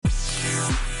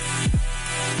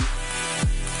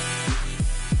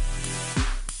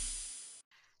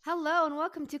Hello and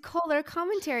welcome to Kohler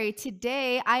Commentary.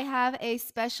 Today I have a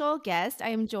special guest. I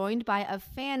am joined by a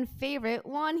fan favorite,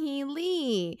 Wanhee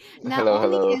Lee. Not Hello,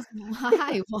 only hello. is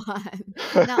Hi Juan.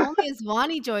 Not only is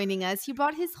Wani joining us, he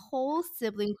brought his whole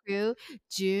sibling crew,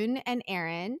 June and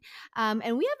Aaron.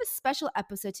 And we have a special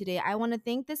episode today. I want to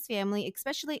thank this family,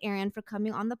 especially Aaron, for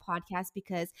coming on the podcast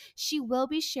because she will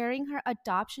be sharing her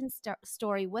adoption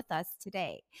story with us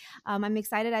today. I'm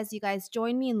excited as you guys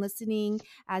join me in listening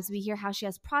as we hear how she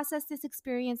has processed this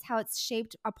experience, how it's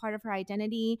shaped a part of her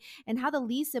identity, and how the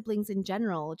Lee siblings in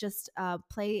general just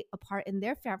play a part in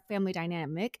their family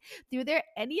dynamic through their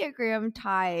Enneagram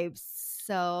types.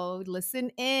 So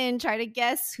listen in, try to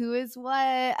guess who is what.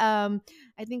 I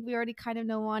think we already kind of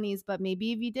know Wani's, but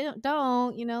maybe if you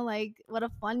don't, like what a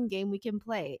fun game we can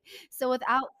play. So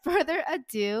without further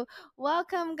ado,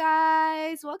 welcome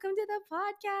guys. Welcome to the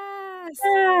podcast.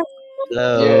 Yeah.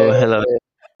 Hello, hello.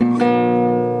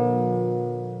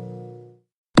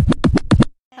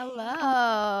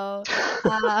 Hello.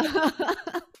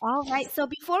 All right. So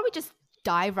before we just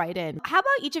dive right in, how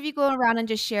about each of you go around and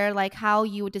just share like how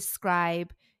you would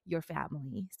describe your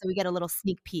family, so we get a little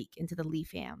sneak peek into the Lee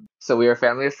fam. So we are a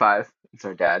family of five. It's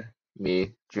our dad,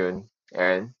 me, June,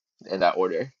 Aaron, in that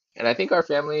order. And I think our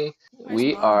family, Where's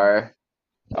we mom? are,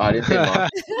 oh, I didn't say mom.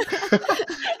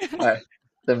 Uh,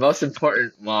 the most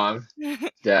important mom,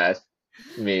 dad,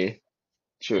 me,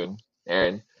 June,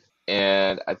 Aaron.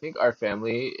 And I think our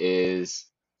family is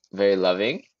very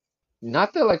loving.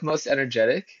 Not the like most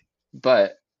energetic,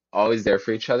 but always there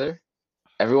for each other.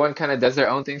 Everyone kind of does their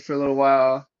own thing for a little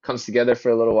while, comes together for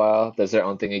a little while, does their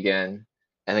own thing again,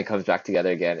 and then comes back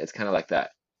together again. It's kind of like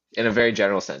that in a very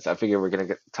general sense. I figure we're gonna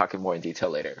get talking more in detail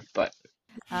later, but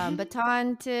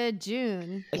Baton to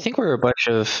June. I think we're a bunch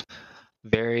of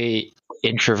very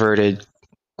introverted,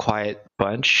 quiet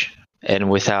bunch.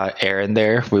 And without Aaron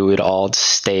there, we would all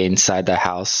stay inside the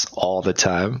house all the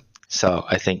time. So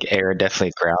I think Aaron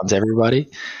definitely grounds everybody.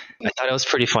 I thought it was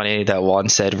pretty funny that Juan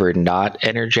said we're not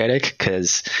energetic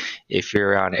because if you're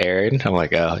around Erin, I'm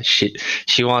like, oh, she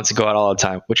wants to go out all the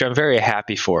time, which I'm very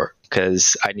happy for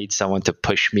because I need someone to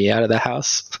push me out of the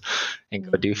house and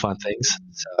go do fun things.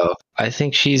 So I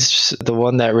think she's the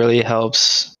one that really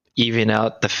helps even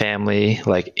out the family,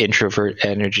 like introvert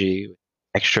energy,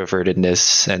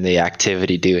 extrovertedness, and the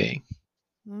activity doing.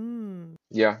 Mm.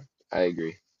 yeah, I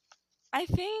agree. I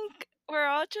think we're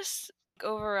all just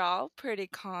overall pretty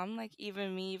calm. Like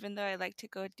even me, even though I like to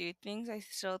go do things, I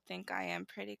still think I am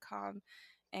pretty calm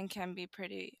and can be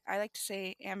pretty, I like to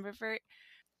say ambivert.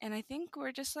 And I think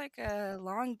we're just like a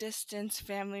long distance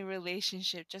family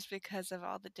relationship just because of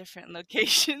all the different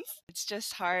locations. It's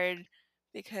just hard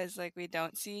because like we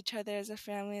don't see each other as a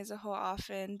family as a whole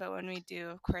often, but when we do,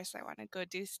 of course I want to go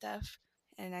do stuff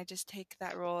and I just take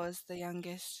that role as the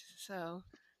youngest. So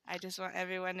I just want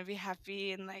everyone to be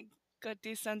happy and like go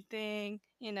do something,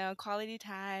 quality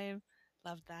time.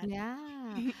 Love that. Yeah.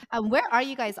 Where are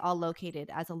you guys all located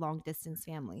as a long distance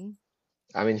family?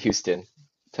 I'm in Houston,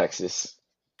 Texas.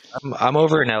 I'm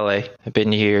over in LA. I've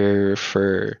been here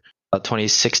for about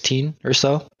 2016 or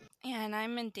so. And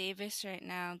I'm in Davis right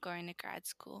now going to grad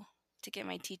school to get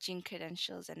my teaching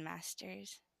credentials and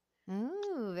masters.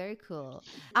 Ooh, very cool.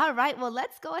 All right, well,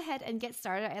 let's go ahead and get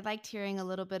started. I liked hearing a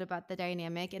little bit about the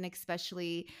dynamic and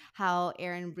especially how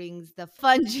Aaron brings the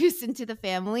fun juice into the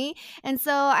family. And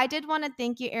so I did want to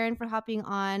thank you, Aaron, for hopping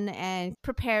on and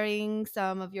preparing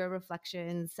some of your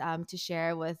reflections to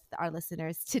share with our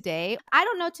listeners today. I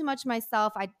don't know too much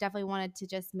myself. I definitely wanted to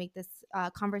just make this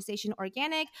conversation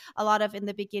organic. A lot of in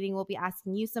the beginning, we'll be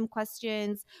asking you some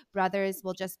questions. Brothers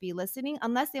will just be listening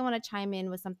unless they want to chime in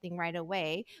with something right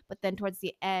away. But then towards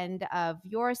the end of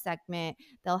your segment,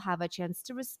 they'll have a chance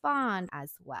to respond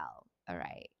as well. All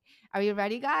right. Are you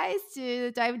ready, guys,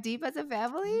 to dive deep as a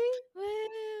family? Woo!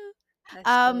 Let's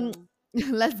Um, go.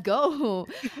 let's go.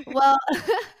 Well,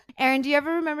 Aaron, do you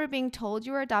ever remember being told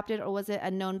you were adopted, or was it a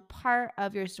known part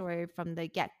of your story from the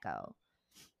get go?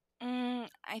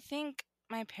 I think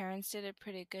my parents did a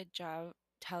pretty good job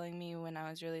telling me when I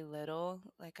was really little.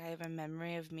 Like I have a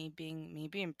memory of me being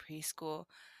maybe in preschool,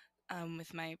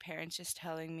 with my parents just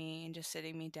telling me and just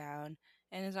sitting me down.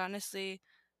 And it's honestly,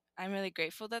 I'm really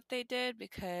grateful that they did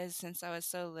because since I was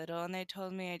so little and they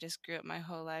told me, I just grew up my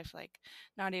whole life like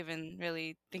not even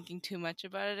really thinking too much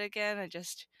about it again. I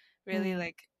just really Mm.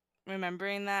 like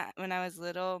remembering that when I was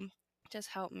little just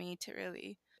helped me to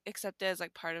really accept it as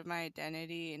like part of my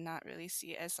identity and not really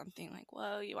see it as something like,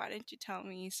 whoa, why didn't you tell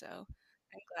me? So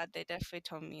I'm glad they definitely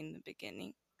told me in the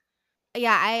beginning.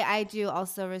 Yeah, I do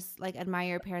also like admire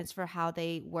your parents for how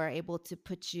they were able to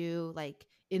put you like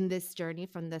in this journey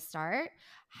from the start.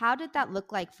 How did that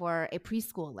look like for a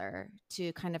preschooler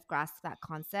to kind of grasp that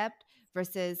concept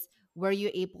versus were you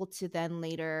able to then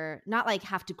later not like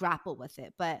have to grapple with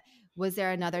it, but was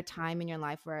there another time in your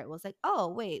life where it was like, oh,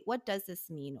 wait, what does this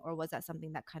mean? Or was that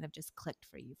something that kind of just clicked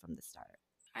for you from the start?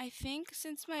 I think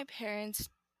since my parents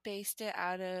based it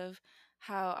out of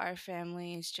how our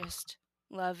family is just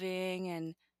loving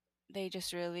and they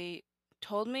just really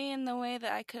told me in the way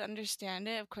that I could understand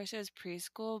it. Of course, it was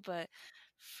preschool, but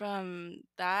from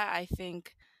that, I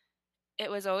think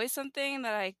it was always something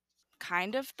that I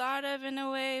kind of thought of in a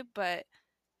way, but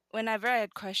whenever I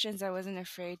had questions, I wasn't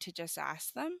afraid to just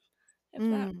ask them. If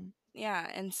that, Mm. yeah.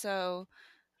 And so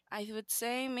I would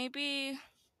say maybe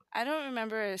I don't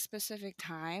remember a specific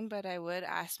time, but I would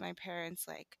ask my parents,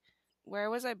 like, where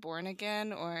was I born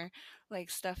again? Or like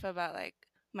stuff about like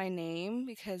my name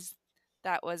because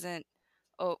that wasn't,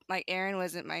 oh, like Aaron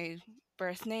wasn't my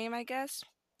birth name, I guess.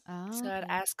 Oh, So I'd okay.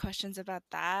 ask questions about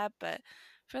that. But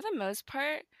for the most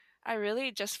part, I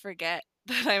really just forget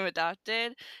that I'm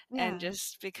adopted. And Yeah.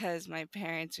 just because my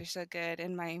parents are so good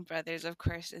and my brothers, of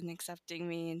course, in accepting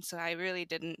me. And so I really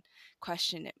didn't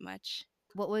question it much.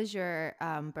 What was your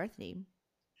birth name?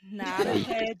 Nam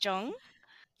Hae Jung.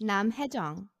 Nam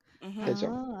Hejong. Hmm. 해적.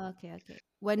 Oh, okay, okay.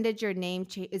 When did your name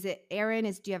change? Is it Aaron?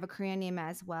 Is do you have a Korean name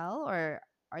as well, or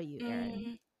are you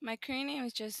Aaron? My Korean name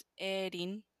is just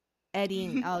Erin.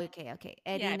 Eddie. Oh, okay, okay.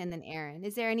 Yeah. Eddie and then Aaron.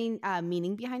 Is there any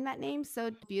meaning behind that name?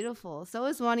 So beautiful. So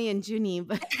is Wani and Junie,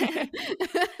 but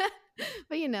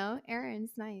but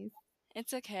Aaron's nice.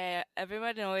 It's okay.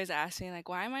 Everybody always asks me, like,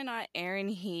 why am I not Aaron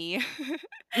He?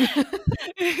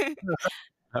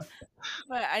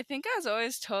 But I think I was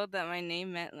always told that my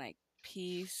name meant like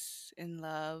peace and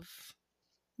love.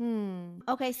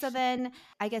 Okay, so then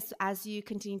I guess as you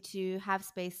continue to have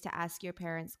space to ask your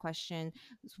parents questions,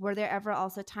 were there ever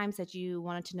also times that you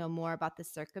wanted to know more about the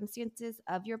circumstances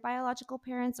of your biological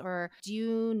parents, or do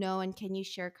you know and can you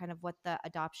share kind of what the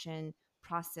adoption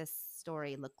process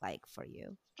story looked like for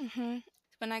you? Hmm.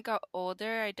 When I got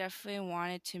older, I definitely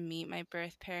wanted to meet my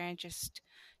birth parent just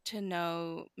to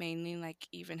know mainly like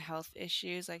even health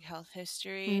issues, like health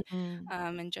history. Mm.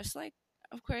 And just like,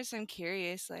 of course, I'm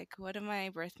curious, like, what do my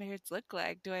birth parents look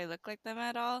like? Do I look like them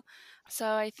at all? So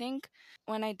I think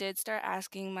when I did start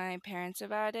asking my parents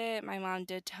about it, my mom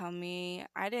did tell me,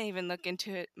 I didn't even look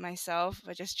into it myself,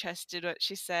 I just trusted what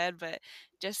she said, but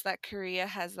just that Korea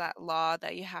has that law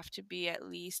that you have to be at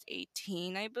least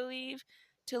 18, I believe,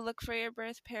 to look for your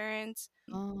birth parents.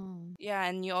 Oh. Yeah,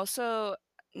 and you also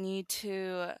need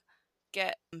to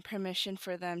get permission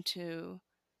for them to,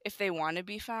 if they want to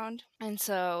be found. And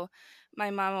so my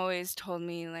mom always told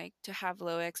me like to have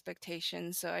low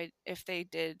expectations. So if they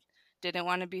didn't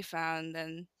want to be found,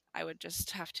 then I would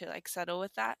just have to like settle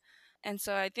with that. And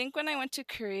so I think when I went to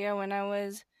Korea when I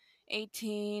was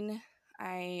 18,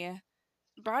 I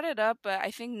brought it up, but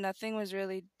I think nothing was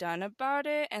really done about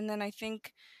it. And then I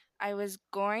think I was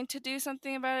going to do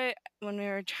something about it when we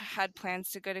had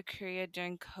plans to go to Korea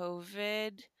during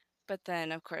COVID. But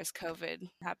then, of course, COVID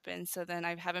happened. So then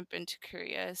I haven't been to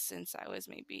Korea since I was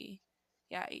maybe,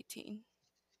 yeah, 18.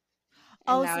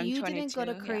 And Oh, now so I'm you didn't go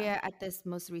to 22. Yeah. Korea at this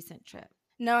most recent trip.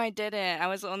 No, I didn't. I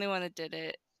was the only one that did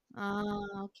it. Oh,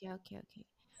 okay, okay, okay.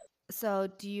 So,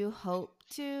 do you hope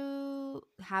to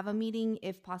have a meeting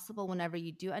if possible whenever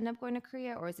you do end up going to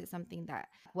Korea, or is it something that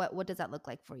what does that look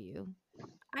like for you?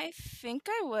 I think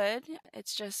I would.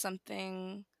 It's just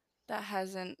something that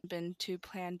hasn't been too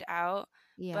planned out.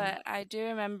 Yeah. But I do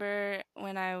remember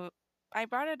when I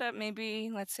brought it up maybe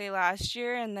let's say last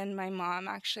year and then my mom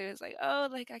actually was like, "Oh,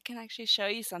 like I can actually show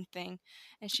you something."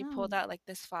 And she pulled Oh. out like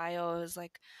this file. It was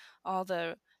like all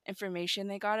the information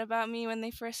they got about me when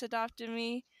they first adopted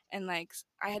me and like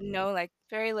I had no like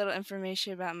very little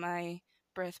information about my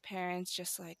birth parents,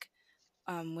 just like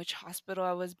which hospital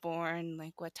I was born,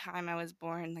 like what time I was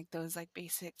born, like those like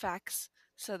basic facts.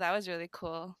 So that was really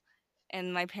cool.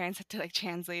 And my parents had to like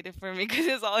translate it for me because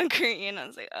it was all in Korean. I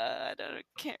was like, I don't,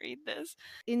 can't read this.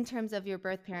 In terms of your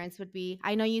birth parents, would be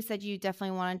I know you said you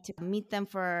definitely wanted to meet them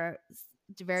for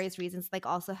various reasons, like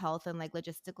also health and like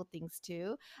logistical things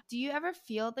too. Do you ever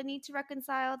feel the need to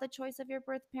reconcile the choice of your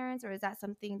birth parents, or is that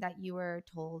something that you were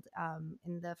told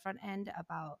in the front end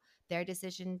about their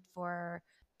decision for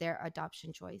their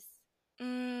adoption choice?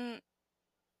 Mm,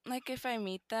 like if I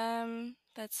meet them,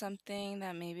 that's something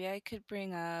that maybe I could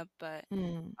bring up. But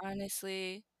Mm.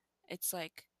 honestly, it's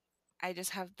like I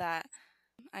just have that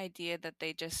idea that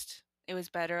it was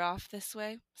better off this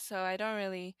way. So I don't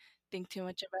really think too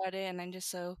much about it, and I'm just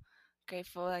so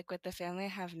grateful like with the family I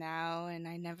have now, and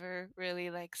I never really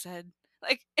like said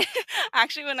Like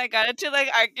actually when I got into like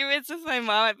arguments with my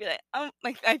mom, I'd be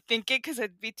like I think it because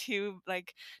it'd be too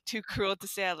cruel to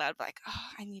say out loud, like, oh,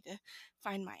 I need to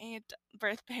find my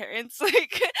birth parents,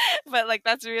 like, but like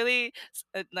that's really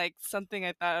like something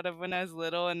I thought of when I was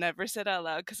little and never said out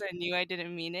loud because I knew I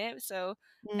didn't mean it. So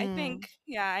I Mm. think,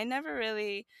 yeah, I never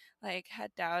really like had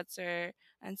doubts or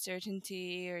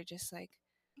uncertainty or just like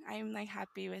I'm like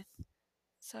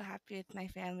so happy with my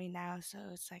family now. So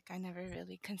it's like I never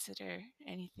really consider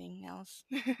anything else.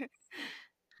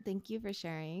 Thank you for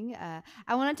sharing.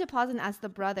 I wanted to pause and ask the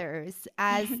brothers,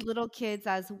 as little kids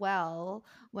as well,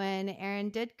 when Aaron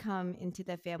did come into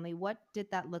the family, what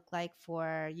did that look like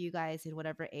for you guys in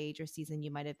whatever age or season you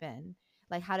might have been?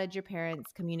 Like, how did your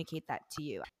parents communicate that to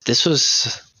you? This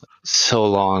was so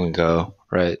long ago,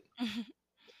 right?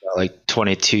 Like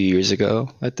 22 years ago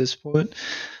at this point.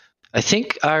 I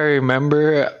think I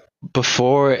remember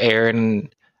before Aaron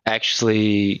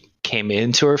actually came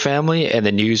into our family and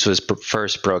the news was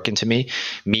first broken to me,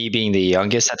 me being the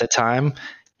youngest at the time,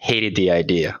 hated the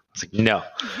idea. I was like, no,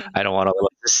 I don't want a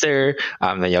little sister.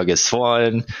 I'm the youngest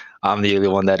one. I'm the only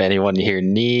one that anyone here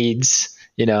needs.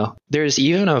 There's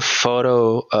even a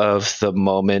photo of the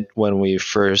moment when we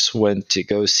first went to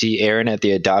go see Aaron at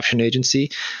the adoption agency.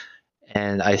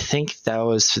 And I think that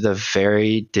was the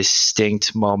very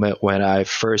distinct moment when I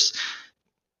first.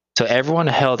 So everyone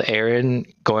held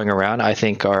Erin going around. I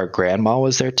think our grandma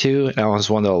was there too. And I was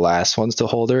one of the last ones to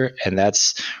hold her. And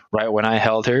that's right when I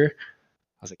held her.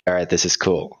 I was like, all right, this is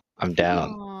cool. I'm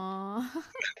down. Aw.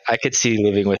 I could see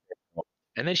living with her.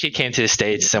 And then she came to the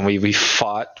States and we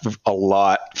fought a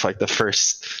lot for like the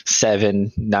first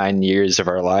 7-9 years of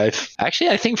our life.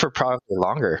 Actually, I think for probably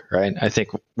longer, right? I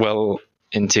think well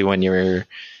into when you were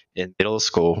in middle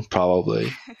school,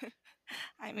 probably.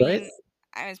 I Right? mean,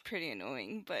 I was pretty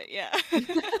annoying, but yeah.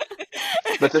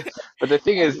 But the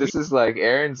thing is, this is like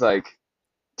Aaron's like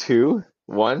 2,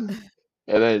 1,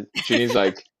 and then Junie's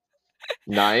like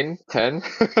 9, 10,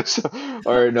 so,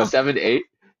 or no, 7, 8.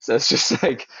 So it's just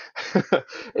like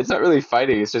it's not really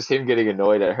fighting. It's just him getting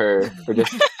annoyed at her for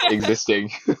just existing.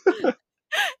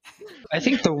 I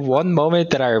think the one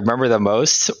moment that I remember the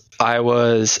most, I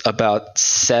was about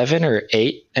 7 or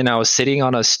 8, and I was sitting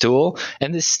on a stool,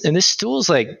 and this stool's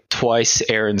like twice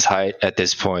Erin's height at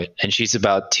this point, and she's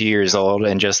about 2 years old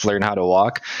and just learned how to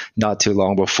walk not too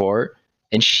long before,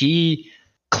 and she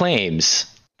claims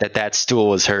that stool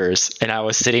was hers, and I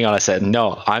was sitting on it. I said,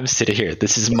 "No, I'm sitting here.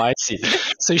 This is my seat."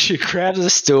 So she grabs the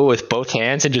stool with both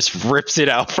hands and just rips it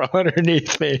out from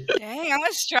underneath me. Dang, I'm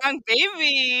a strong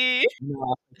baby.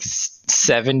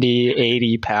 70,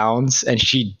 80 pounds, and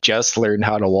she just learned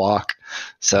how to walk.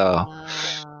 So,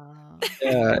 Wow.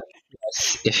 uh,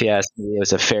 if you ask me, it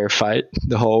was a fair fight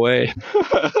the whole way.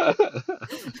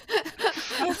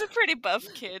 I was a pretty buff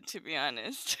kid, to be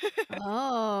honest.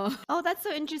 Oh, that's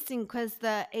so interesting because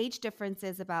the age difference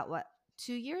is about what,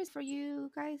 2 years for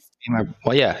you guys?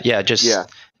 Well, yeah, just Yeah,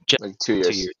 just like 2 2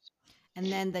 years. years.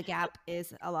 And then the gap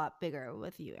is a lot bigger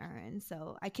with you, Aaron.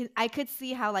 So I could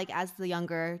see how, like, as the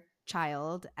younger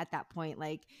child at that point,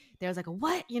 like there was like a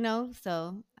what,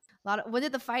 So a lot of when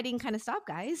did the fighting kind of stop,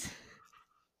 guys?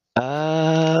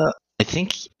 I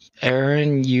think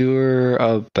Aaron, you were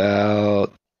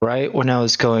about right when I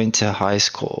was going to high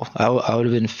school. I would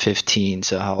have been 15.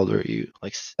 So how old were you?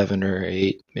 Like 7 or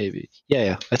 8, maybe.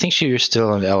 Yeah. I think she was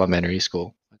still in elementary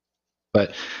school.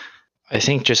 But I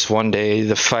think just one day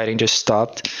the fighting just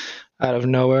stopped out of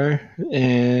nowhere,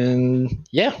 and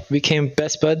yeah, we became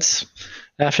best buds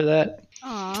after that.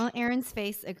 Aw, Aaron's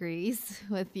face agrees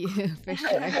with you for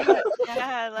sure. Yeah,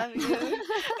 I love you.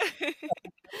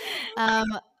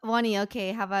 Wani,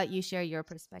 okay, how about you share your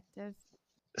perspective?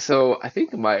 So I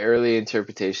think my early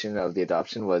interpretation of the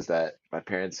adoption was that my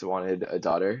parents wanted a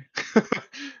daughter,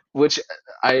 which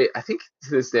I think to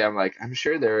this day I'm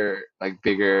sure there are like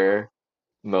bigger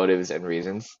motives and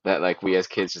reasons that like we as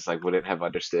kids just like wouldn't have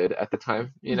understood at the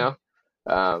time, you Mm. know?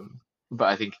 But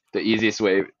I think the easiest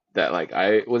way that like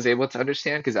I was able to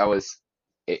understand because I was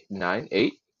 8, 9,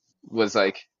 8 was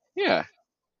like, yeah,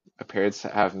 my parents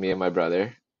have me and my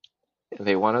brother and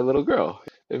they want a little girl.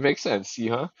 It makes sense,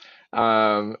 you know?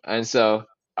 And so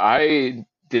I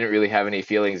didn't really have any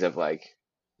feelings of like,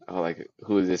 oh, like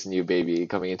who is this new baby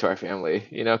coming into our family,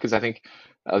 because I think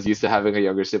I was used to having a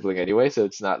younger sibling anyway, so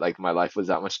it's not like my life was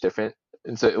that much different.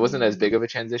 And so it wasn't as big Mm. of a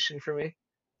transition for me.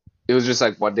 It was just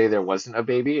like one day there wasn't a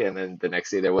baby, and then the next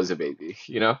day there was a baby,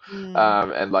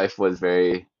 Mm. And life was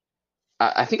very,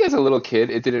 I think as a little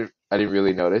kid, I didn't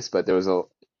really notice, but there was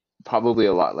probably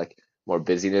a lot like more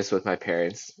busyness with my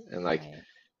parents, and like Right.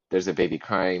 there's a baby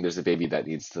crying, there's a baby that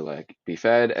needs to like be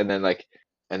fed, and then like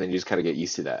and then you just kind of get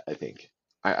used to that, I think.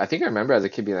 I think I remember as a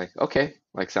kid being like, okay,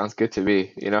 like sounds good to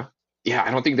me, you know? Yeah,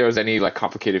 I don't think there was any like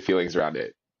complicated feelings around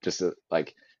it. Just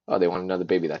like, oh, they want another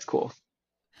baby, that's cool.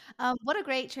 What a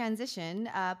great transition.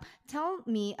 Tell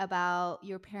me about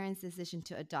your parents' decision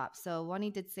to adopt. So, Wani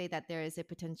did say that there is a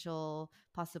potential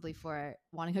possibly for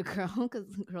wanting a girl because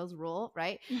girls rule,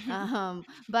 right?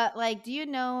 But like, do you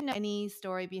know any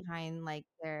story behind like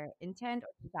their intent or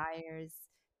desires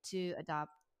to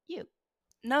adopt you?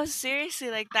 No, seriously,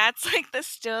 like that's like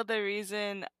still the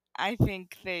reason I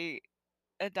think they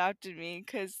adopted me,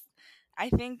 because I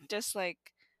think just like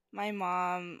my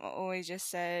mom always just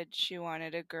said she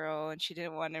wanted a girl and she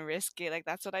didn't want to risk it. Like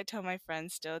that's what I tell my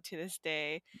friends still to this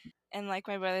day. And like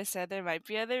my brother said, there might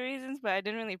be other reasons, but I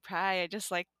didn't really pry. I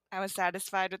just like I was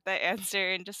satisfied with the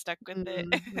answer and just stuck with it.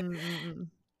 Mm, mm, mm, mm.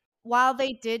 While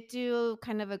they did do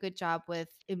kind of a good job with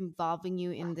involving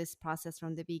you in this process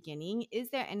from the beginning, is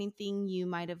there anything you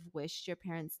might have wished your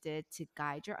parents did to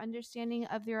guide your understanding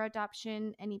of your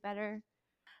adoption any better?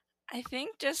 I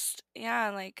think just yeah,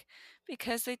 like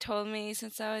because they told me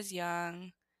since I was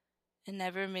young, it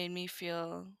never made me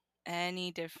feel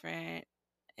any different.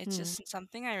 It's Hmm. just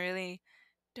something I really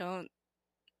don't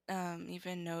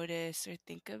even notice or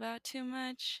think about too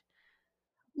much.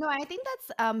 No, I think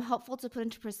that's helpful to put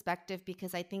into perspective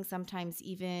because I think sometimes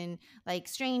even like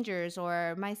strangers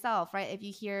or myself, right? If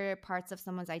you hear parts of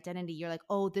someone's identity, you're like,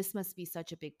 oh, this must be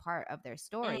such a big part of their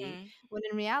story. Mm, When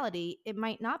in reality, it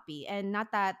might not be. And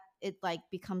not that it like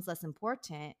becomes less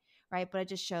important, right? But it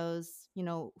just shows,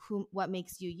 what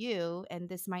makes you you. And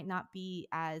this might not be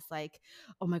as like,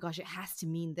 oh my gosh, it has to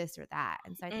mean this or that.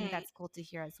 And so I think mm, that's cool to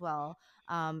hear as well.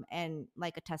 And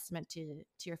like a testament to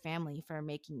your family for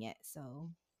making it so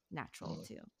natural Mm.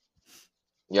 too.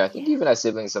 Yeah, I think Yeah. even as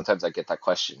siblings, sometimes I get that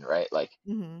question, right? Like,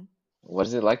 Hmm. what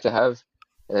is it like to have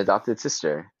an adopted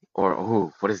sister? Or,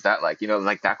 oh, what is that like?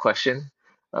 Like that question.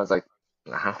 I was like,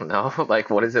 I don't know. Like,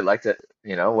 what is it like to,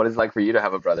 what is it like for you to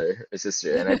have a brother or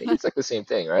sister? And I think it's like the same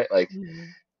thing, right? Like,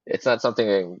 Hmm. it's not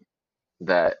something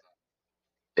that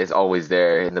is always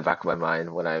there in the back of my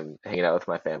mind when I'm hanging out with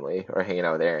my family or hanging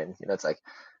out with Erin. It's like,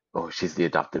 oh, she's the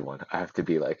adopted one. I have to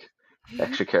be like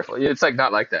extra careful. It's like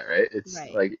not like that, right? It's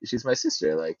Right. like she's my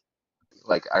sister. Like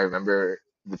I remember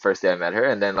the first day I met her,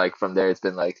 and then like from there, it's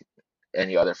been like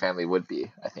any other family would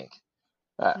be, I think.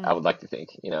 I would Mm. like to think,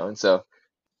 and so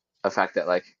a fact that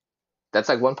like that's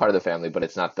like one part of the family, but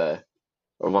it's not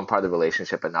or one part of the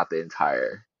relationship, but not the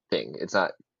entire thing. It's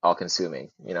not all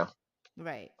consuming.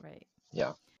 Right. Right.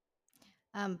 Yeah.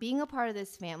 Being a part of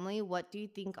this family, what do you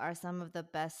think are some of the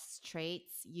best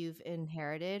traits you've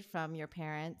inherited from your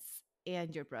parents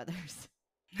and your brothers?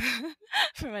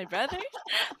 For my brothers?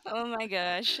 Oh my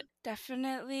gosh.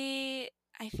 Definitely,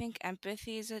 I think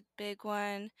empathy is a big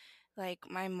one. Like,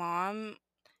 my mom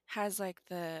has like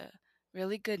the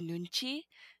really good nunchi.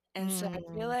 And so I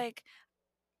feel Mm. like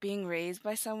being raised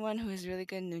by someone who is really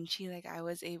good nunchi, like I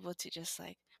was able to just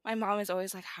like my mom is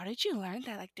always like, "How did you learn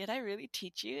that? Like, did I really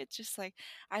teach you?" It's just like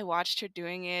I watched her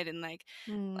doing it, and like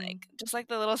Mm. just like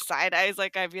the little side eyes,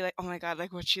 like I'd be like, "Oh my god,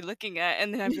 like what's she looking at?"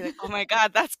 And then I'd be like, "Oh my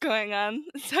god, that's going on."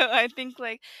 So I think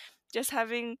like just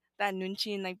having that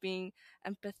nunchi and like being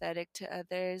empathetic to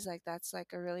others, like that's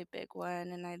like a really big one.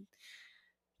 And I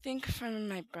think from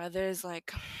my brothers,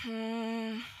 like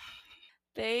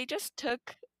they just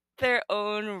took their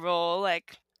own role.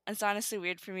 Like it's honestly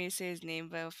weird for me to say his name,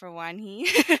 but for one, he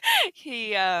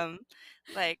he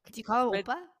like Do you call would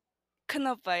Opa?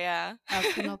 Kanopa, yeah, Oh,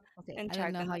 Kuno. Okay, and I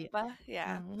don't know how you. Chaganapa,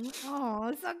 yeah.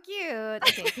 Oh, so cute.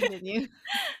 Okay, continue.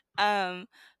 um,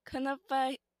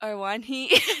 Kanopa or one, he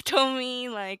told me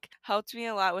like helped me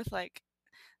a lot with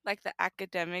like the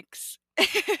academics.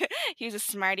 He's a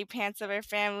smarty pants of our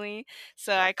family,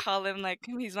 so I call him like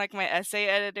he's like my essay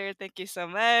editor. Thank you so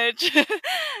much.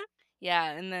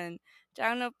 Yeah, and then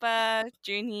Jangnopa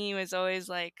Junhee was always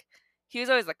like he was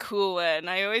always a cool one.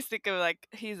 I always think of like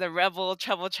he's a rebel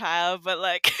trouble child, but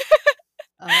like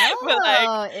but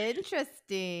like Oh,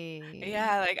 interesting.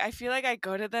 yeah, like I feel like I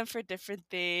go to them for different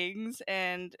things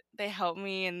and they help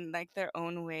me in like their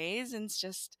own ways, and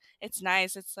it's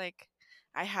nice. It's like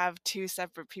I have two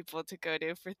separate people to go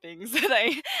to for things that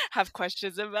I have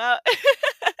questions about.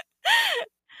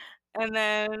 And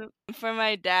then for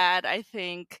my dad, I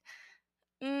think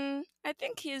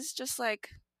he's just like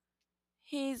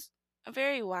he's a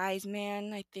very wise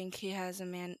man. I think he's a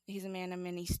man of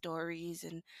many stories,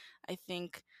 and I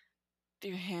think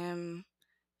through him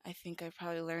I think I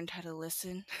probably learned how to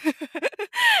listen.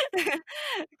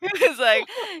 Cause like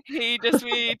he just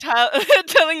be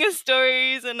telling us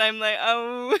stories, and I'm like,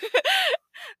 oh,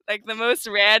 like the most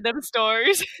random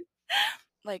stories.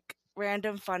 Like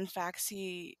random fun facts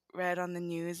he read on the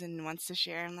news and wants to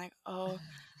share. I'm like, oh,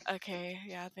 okay,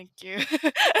 yeah, thank you.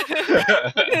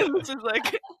 This is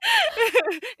like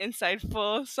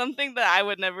insightful, something that I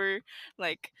would never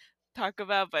like talk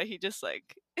about, but he just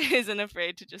like isn't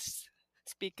afraid to just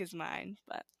speak his mind.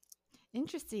 But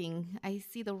Interesting. I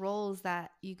see the roles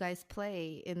that you guys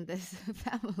play in this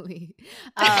family.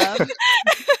 Um,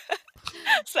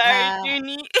 sorry, uh,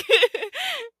 Junie.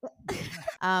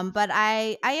 but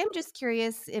I am just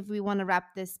curious if we want to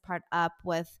wrap this part up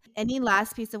with any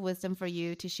last piece of wisdom for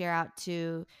you to share out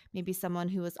to maybe someone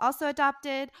who is also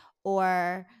adopted,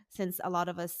 or since a lot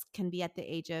of us can be at the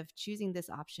age of choosing this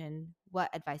option, what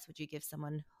advice would you give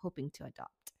someone hoping to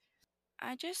adopt?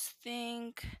 I just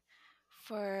think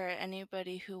for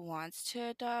anybody who wants to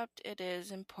adopt, it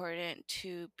is important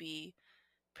to be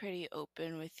pretty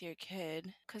open with your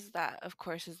kid, because that of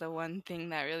course is the one thing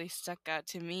that really stuck out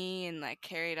to me and like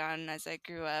carried on as I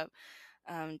grew up.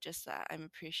 Just that I'm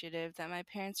appreciative that my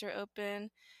parents are open,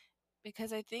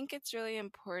 because I think it's really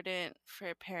important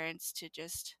for parents to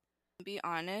just be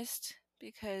honest,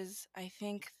 because I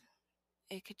think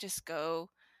it could just go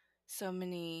so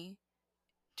many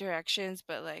directions,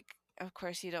 but like of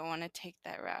course you don't want to take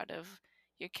that route of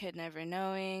your kid never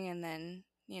knowing, and then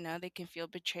they can feel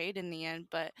betrayed in the end.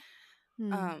 But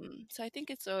Hmm. so I think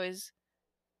it's always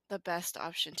the best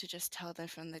option to just tell them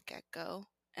from the get-go.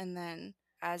 And then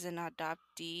as an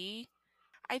adoptee,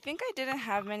 I think I didn't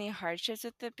have many hardships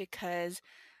with it, because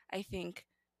I think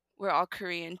we're all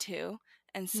Korean too,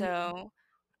 and Hmm. so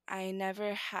I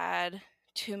never had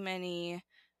too many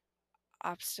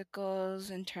obstacles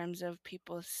in terms of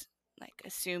people like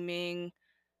assuming,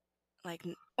 like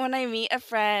when I meet a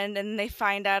friend and they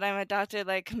find out I'm adopted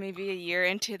like maybe a year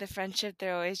into the friendship,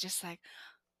 they're always just like,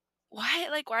 why,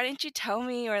 like, why didn't you tell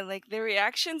me? Or like the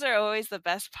reactions are always the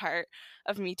best part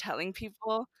of me telling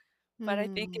people. But I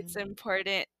think it's Hmm.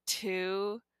 important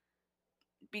to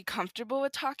be comfortable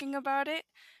with talking about it,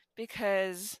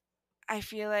 because I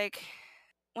feel like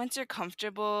once you're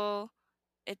comfortable,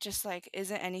 it just like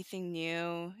isn't anything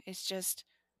new. It's just,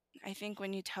 I think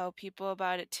when you tell people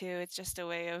about it too, it's just a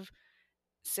way of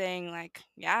saying like,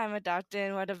 yeah, I'm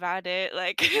adopted, what about it?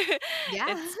 Like Yeah.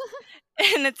 it's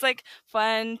and it's like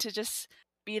fun to just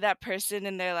be that person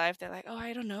in their life. They're like, oh,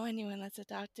 I don't know anyone that's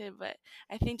adopted. But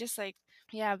I think just like,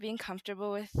 yeah, being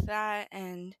comfortable with that.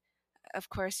 And of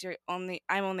course I'm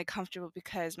only comfortable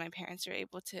because my parents are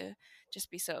able to just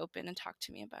be so open and talk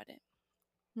to me about it.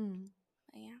 Hmm.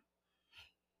 But yeah.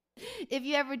 If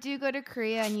you ever do go to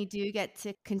Korea and you do get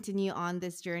to continue on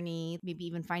this journey, maybe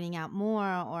even finding out more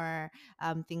or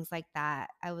things like that,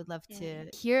 I would love to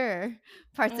Mm. hear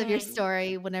parts of your Mm.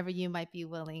 story whenever you might be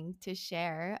willing to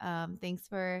share. Thanks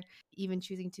for even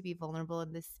choosing to be vulnerable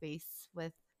in this space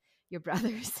with your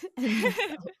brothers and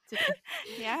myself today.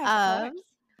 Yeah, of Um,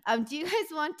 course. do you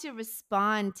guys want to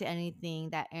respond to anything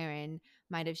that Aaron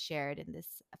might have shared in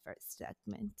this first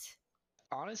segment?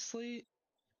 Honestly,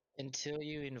 until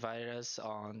you invited us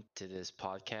on to this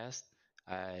podcast,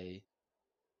 I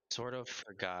sort of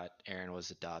forgot Aaron was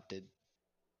adopted.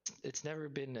 It's never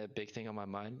been a big thing on my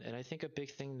mind, and I think a big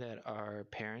thing that our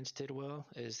parents did well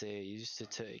is they used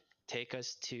to take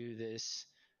us to this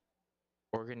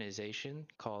organization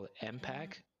called Mhm.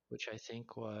 MPAC, which I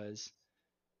think was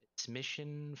its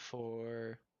mission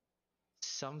for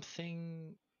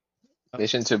something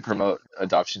Mission to something. promote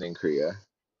adoption in Korea.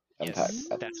 Impact. Yes,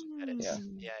 that's what that Yeah. is.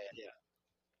 Mm. Yeah.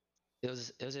 It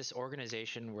was this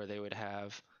organization where they would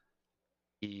have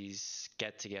these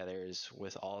get-togethers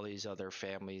with all these other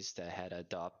families that had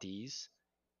adoptees.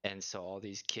 And so all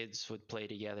these kids would play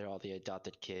together, all the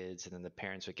adopted kids, and then the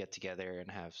parents would get together and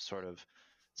have sort of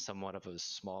somewhat of a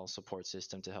small support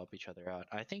system to help each other out.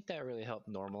 I think that really helped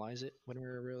normalize it when we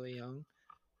were really young.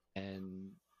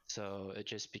 And so it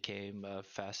just became a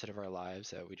facet of our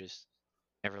lives that we just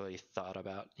never really thought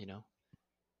about.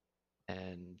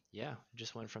 And yeah,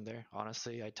 just went from there.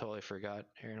 Honestly, I totally forgot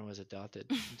Aaron was adopted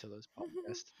until this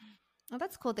podcast. Oh,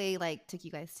 that's cool. They like took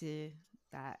you guys to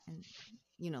that and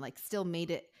like still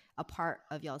made it a part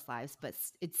of y'all's lives, but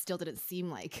it still didn't seem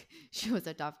like she was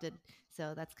adopted.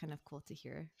 So that's kind of cool to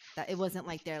hear that it wasn't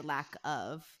like their lack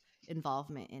of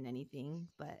involvement in anything,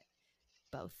 but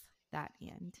both that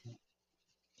and.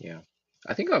 Yeah.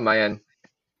 I think on my end,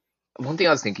 one thing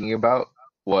I was thinking about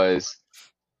was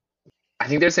I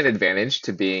think there's an advantage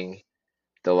to being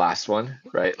the last one,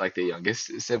 right? Like the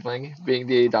youngest sibling being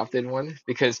the adopted one,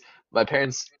 because my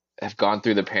parents have gone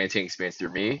through the parenting experience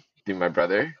through me, through my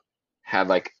brother, had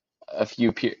like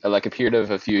like a period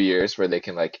of a few years where they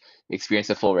can like experience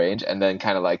the full range, and then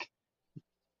kind of like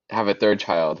have a third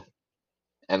child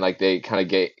and like they kind of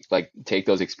get like take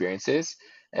those experiences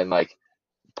and like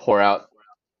pour out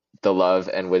the love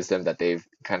and wisdom that they've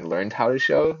kind of learned how to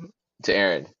show to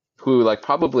Aaron, who like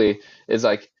probably is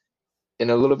like in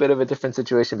a little bit of a different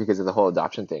situation because of the whole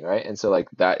adoption thing, right? And so like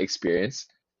that experience,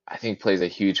 I think plays a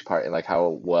huge part in like how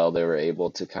well they were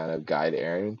able to kind of guide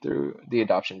Aaron through the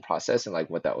adoption process and like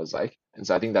what that was like. And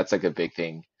so I think that's like a big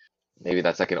thing. Maybe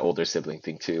that's like an older sibling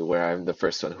thing too, where I'm the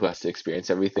first one who has to experience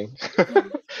everything.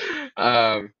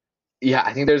 Um, yeah,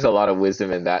 I think there's a lot of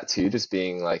wisdom in that too, just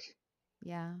being like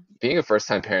Yeah. being a first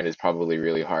time parent is probably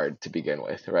really hard to begin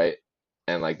with, right?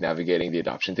 And like navigating the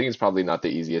adoption thing is probably not the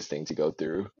easiest thing to go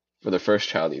through for the first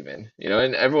child, even, you know,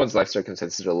 and everyone's life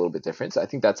circumstances are a little bit different. So I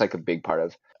think that's like a big part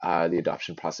of the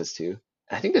adoption process too.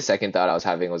 I think the second thought I was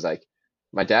having was like,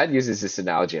 my dad uses this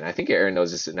analogy, and I think Aaron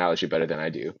knows this analogy better than I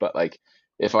do, but like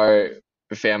if our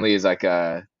family is like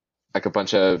a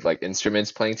bunch of like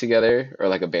instruments playing together or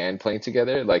like a band playing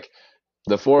together, like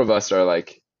the four of us are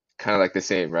like kind of like the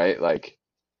same, right? Like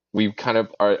we kind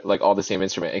of are like all the same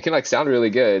instrument. It can like sound really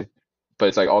good, but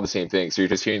it's like all the same thing. So you're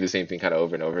just hearing the same thing kind of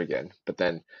over and over again. But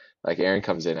then like Aaron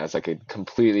comes in as like a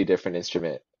completely different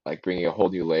instrument, like bringing a whole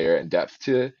new layer and depth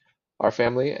to our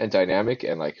family and dynamic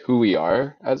and like who we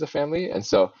are as a family. And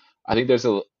so I think there's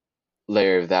a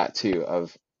layer of that too,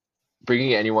 of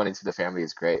bringing anyone into the family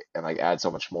is great and like add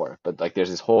so much more. But like there's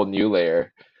this whole new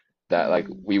layer that like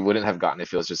Mm, we wouldn't have gotten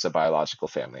if it was just a biological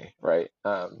family, right?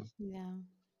 yeah.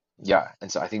 Yeah,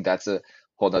 and so I think that's a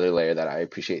whole nother layer that I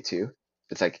appreciate too.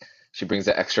 It's like she brings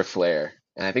that extra flair,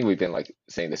 and I think we've been like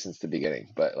saying this since the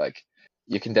beginning, but like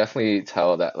you can definitely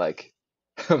tell that like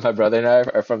my brother and I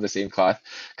are from the same cloth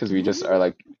because we just are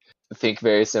like think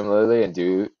very similarly and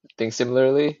do things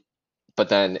similarly. But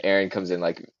then Aaron comes in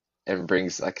like and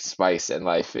brings like spice and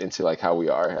life into like how we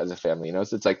are as a family, you know?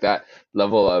 So it's like that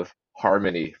level of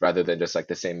harmony rather than just like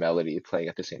the same melody playing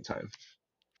at the same time.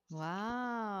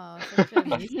 Wow, such a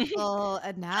musical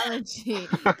analogy.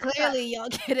 That Clearly, y'all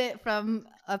get it from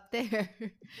up there.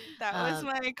 that was Um,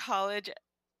 my college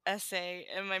essay,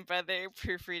 and my brother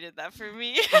proofreaded that for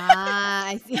me.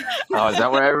 I see. Oh, is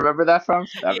that where I remember that from?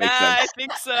 That Yeah, makes I sense.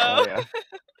 think Oh so. yeah.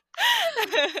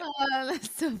 Oh,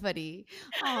 that's so funny.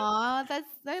 Aw,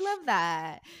 I love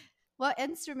that. What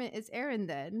instrument is Aaron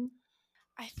then?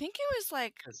 I think it was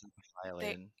like Because of the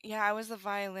they. violin. Yeah, I was the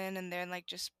violin, and they're like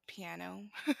just piano.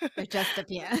 Or just a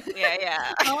piano? Yeah,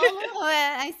 yeah. Oh,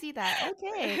 I see that.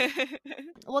 Okay.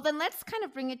 Well, then let's kind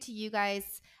of bring it to you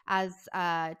guys as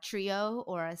a trio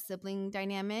or a sibling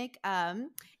dynamic.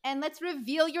 And let's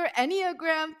reveal your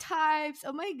Enneagram types.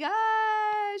 Oh my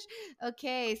gosh.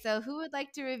 Okay, so who would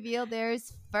like to reveal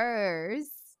theirs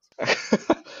first?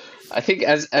 I think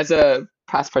as a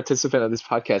past participant of this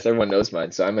podcast, everyone knows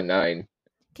mine, so I'm a nine.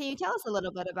 Can you tell us a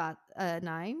little bit about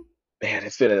nine? Man,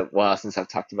 it's been a while since I've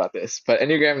talked about this, but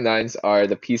Enneagram nines are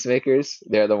the peacemakers.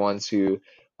 They're the ones who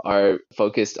are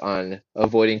focused on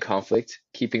avoiding conflict,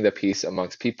 keeping the peace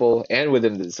amongst people and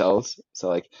within themselves. So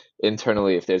like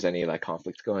internally, if there's any like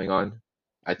conflict going on,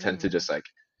 I tend to Mm, just like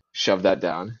shove that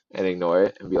down and ignore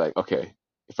it and be like, okay,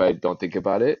 if I don't think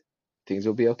about it, things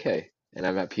will be okay and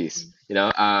I'm at peace. mm, You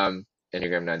know,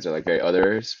 Enneagram nines are like very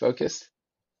others focused.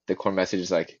 The core message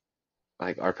is like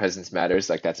our presence matters,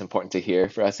 like that's important to hear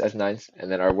for us as nines,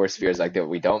 and then our worst fear is like mm. that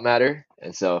we don't matter,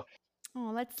 and so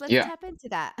Oh, let's yeah. tap into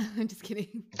that. I'm just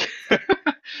kidding.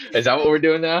 Is that what we're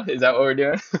doing now? Is that what we're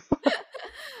doing?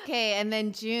 Okay, and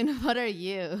then June, what are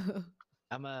you?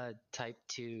 I'm a type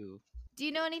 2. Do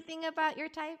you know anything about your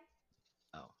type?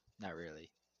 Oh, not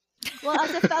really. Well,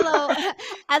 as a fellow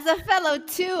as a fellow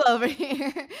two over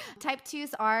here, type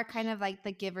twos are kind of like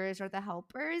the givers or the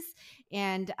helpers,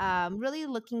 and really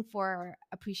looking for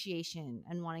appreciation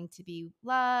and wanting to be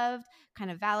loved,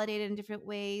 kind of validated in different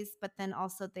ways. But then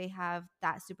also they have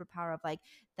that superpower of like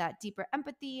that deeper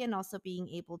empathy and also being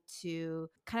able to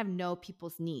kind of know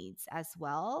people's needs as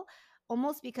well.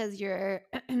 Almost because you're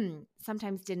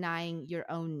sometimes denying your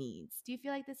own needs. Do you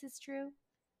feel like this is true?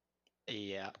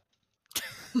 Yeah.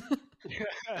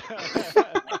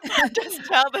 Just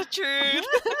tell the truth.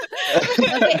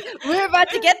 Okay, we're about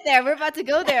to get there. We're about to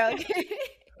go there. Okay.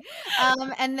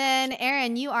 And then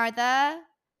Aaron, you are the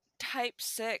Type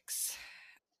 6.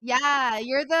 yeah,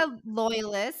 you're the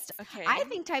loyalist. I Okay.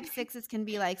 think type sixes can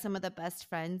be like some of the best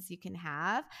friends you can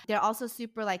have. They're also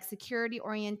super like security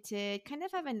oriented, kind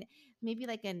of have an maybe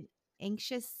like an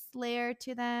anxious layer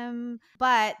to them,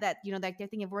 but that like they're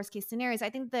thinking of worst case scenarios. I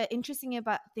think the interesting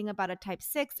thing about a type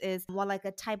six is while like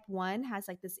a type one has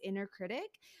like this inner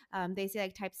critic, they say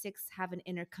like type six have an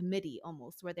inner committee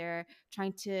almost where they're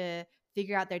trying to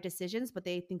figure out their decisions, but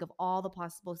they think of all the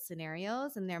possible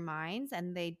scenarios in their minds,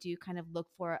 and they do kind of look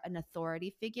for an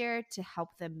authority figure to help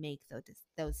them make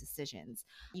those decisions.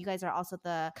 You guys are also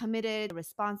the committed,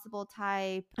 responsible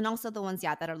type, and also the ones,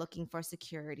 yeah, that are looking for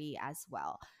security as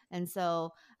well. And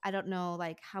so I don't know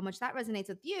like how much that resonates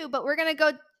with you, but we're gonna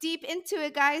go deep into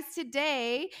it, guys,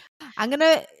 today. I'm going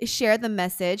to share the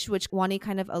message, which Wani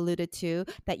kind of alluded to,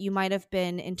 that you might have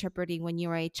been interpreting when you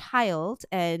were a child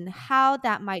and how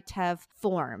that might have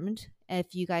formed.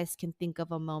 If you guys can think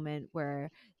of a moment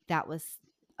where that was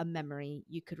a memory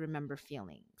you could remember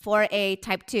feeling. For a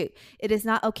type 2, it is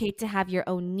not okay to have your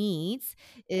own needs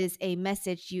is a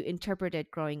message you interpreted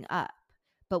growing up.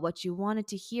 But what you wanted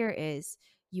to hear is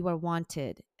you are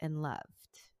wanted and loved.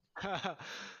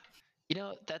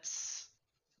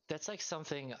 That's like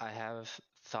something I have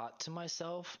thought to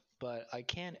myself, but I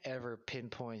can't ever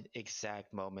pinpoint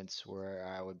exact moments where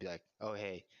I would be like, "Oh,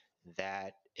 hey,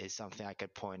 that is something I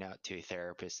could point out to a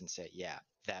therapist and say, yeah,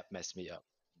 that messed me up.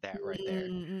 That right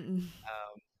there." Mm-mm-mm.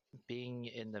 Being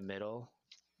in the middle,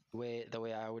 the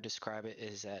way I would describe it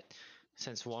is that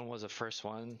since one was the first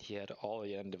one, he had all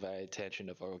the undivided attention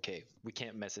of, okay, we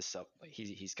can't mess this up. Like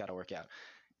he's got to work out.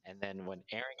 And then when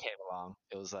Aaron came along,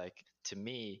 it was like to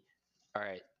me, all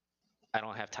right, I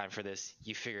don't have time for this.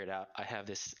 You figure it out. I have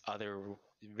this other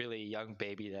really young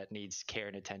baby that needs care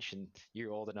and attention.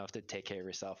 You're old enough to take care of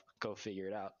yourself. Go figure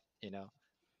it out, you know?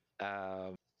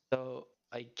 So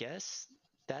I guess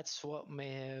that's what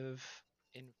may have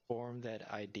informed that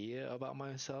idea about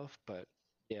myself. But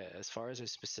yeah, as far as a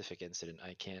specific incident,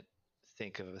 I can't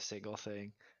think of a single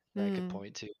thing that I could Mm,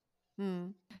 point to.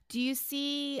 mm. Do you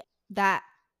see that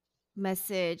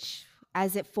message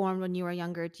as it formed when you were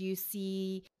younger? Do you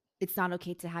see it's not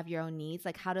okay to have your own needs?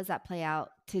 Like, how does that play out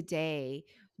today,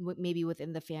 maybe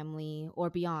within the family or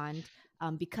beyond,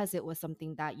 because it was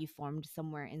something that you formed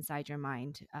somewhere inside your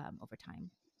mind over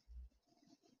time?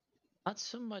 Not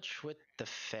so much with the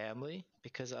family,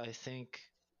 because I think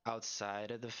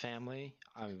outside of the family,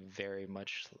 I'm very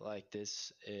much like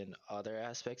this in other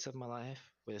aspects of my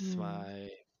life. With Mm, my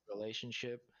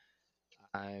relationship,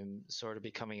 I'm sort of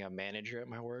becoming a manager at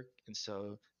my work. And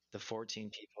so the 14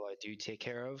 people I do take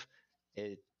care of,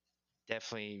 it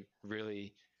definitely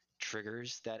really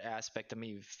triggers that aspect of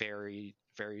me very,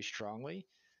 very strongly.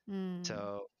 mm,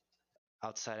 So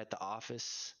outside at the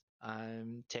office,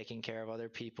 I'm taking care of other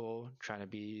people, trying to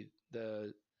be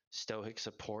the stoic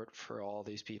support for all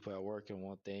these people at work and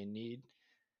what they need.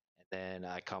 And then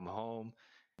I come home,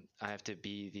 I have to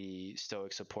be the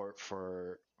stoic support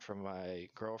for my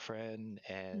girlfriend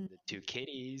and mm, the two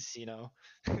kitties, you know.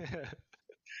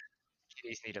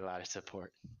 Kitties need a lot of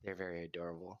support. They're very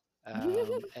adorable. And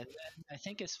then I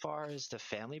think as far as the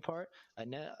family part,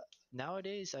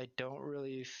 nowadays I don't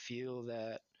really feel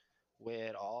that way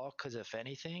at all. Because if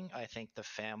anything, I think the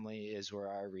family is where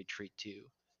I retreat to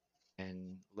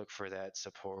and look for that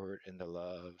support and the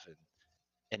love.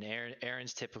 And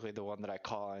Aaron's typically the one that I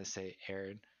call and say,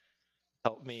 Aaron,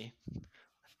 help me,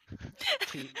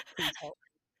 please help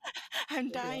I'm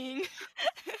me. dying.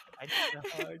 I need a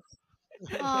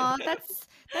Aw, hug. that's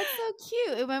so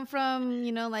cute. It went from,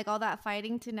 like all that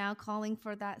fighting to now calling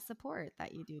for that support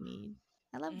that you do need.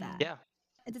 I love that. Mm. Yeah.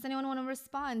 Does anyone want to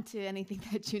respond to anything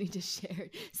that Junie just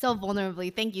shared so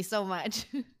vulnerably? Thank you so much.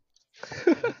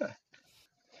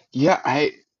 Yeah,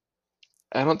 I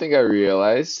don't think I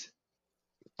realized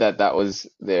that that was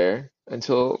there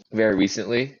until very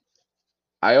recently.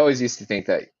 I always used to think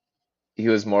that he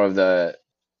was more of the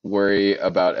worry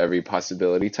about every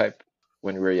possibility type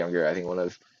when we were younger. I think one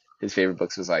of his favorite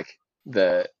books was like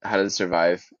the how to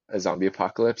survive a zombie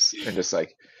apocalypse and just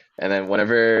like and then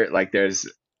whenever like there's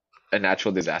a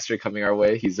natural disaster coming our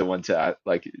way, he's the one to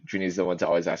like Juni's the one to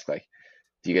always ask like,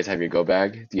 do you guys have your go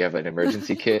bag? Do you have an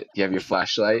emergency kit? Do you have your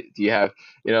flashlight? Do you have,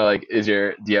 like,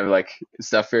 do you have like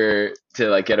stuff for to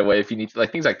like get away if you need to,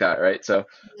 like things like that, right? So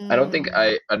I don't think Mm,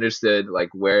 I understood like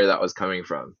where that was coming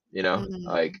from,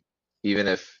 like mm, even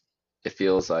if it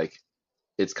feels like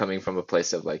it's coming from a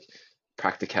place of like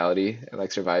practicality and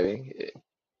like surviving,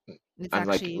 it's I'm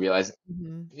like actually, realizing,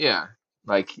 mhm, yeah,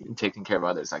 like taking care of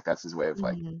others, like that's his way of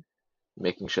like mhm.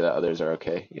 making sure that others are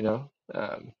okay.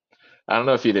 I don't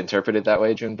know if you'd interpret it that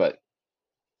way, June, but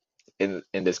in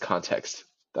this context,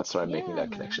 that's what I'm making Yeah,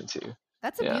 that connection to.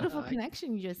 that's a Yeah. No, beautiful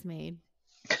connection you just made.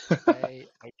 I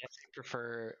definitely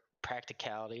prefer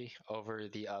practicality over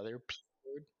the other P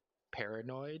word,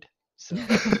 paranoid. So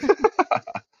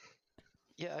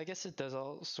yeah, I guess it does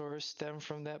all sort of stem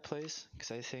from that place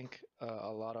because I think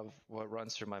a lot of what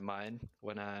runs through my mind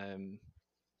when I'm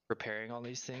preparing all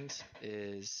these things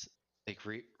is like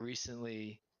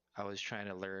recently I was trying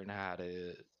to learn how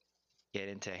to get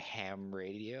into ham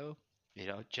radio,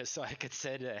 just so I could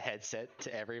send a headset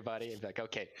to everybody and be like,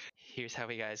 okay, here's how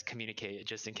we guys communicate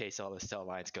just in case all the cell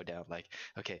lines go down. Like,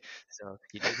 okay, so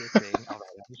you do this thing, all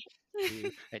right, let me show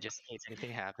you, and just in case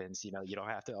anything happens, you don't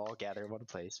have to all gather in one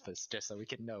place, but just so we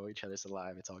can know each other's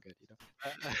alive, it's all good.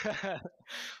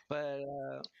 But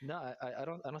no, I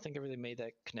don't think I really made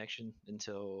that connection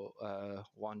until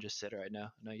Juan just said it right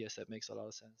now, and I guess that makes a lot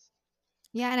of sense.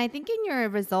 Yeah, and I think in your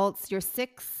results, your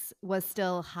 6 was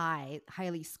still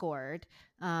highly scored,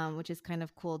 which is kind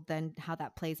of cool then how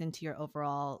that plays into your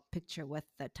overall picture with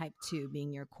the type 2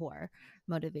 being your core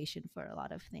motivation for a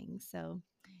lot of things. So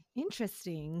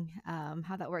interesting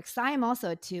how that works. I am also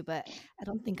a 2, but I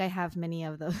don't think I have many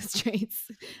of those traits.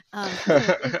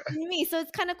 In me. So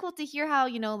it's kind of cool to hear how,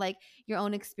 like your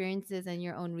own experiences and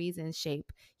your own reasons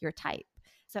shape your type.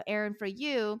 So, Aaron, for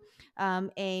you,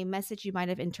 a message you might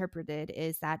have interpreted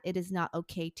is that it is not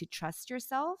okay to trust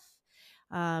yourself.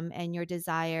 And your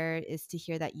desire is to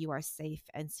hear that you are safe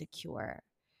and secure.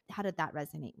 How did that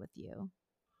resonate with you?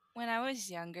 When I was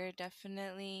younger,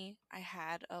 definitely I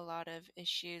had a lot of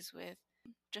issues with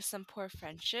just some poor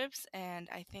friendships, and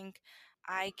I think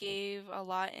I gave a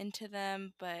lot into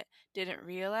them, but didn't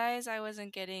realize I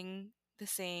wasn't getting the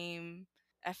same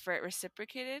effort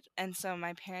reciprocated. And so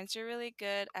my parents are really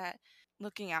good at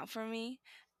looking out for me.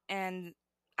 And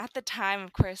at the time,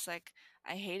 of course, like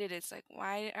I hated it. It's like,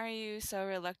 why are you so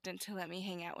reluctant to let me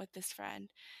hang out with this friend?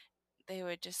 They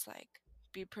would just like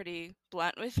be pretty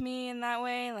blunt with me in that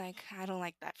way. Like, I don't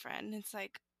like that friend. It's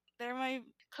like, they're my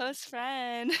close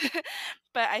friend.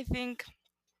 But I think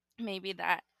maybe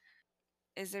that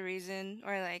is a reason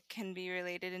or like can be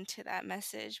related into that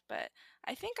message. But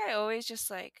I think I always just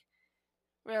like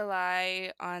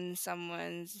rely on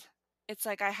someone's. It's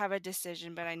like I have a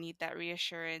decision, but I need that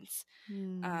reassurance.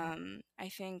 Hmm. I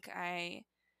think I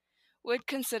would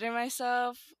consider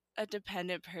myself a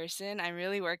dependent person. I'm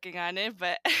really working on it,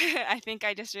 but I think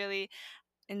I just really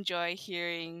enjoy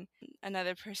hearing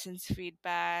another person's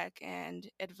feedback and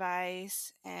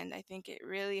advice, and I think it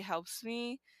really helps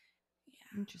me.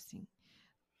 Yeah. Interesting.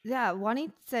 Yeah, Wani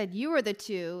said you were the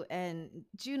 2 and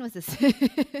June was the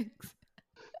 6.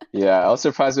 Yeah, I was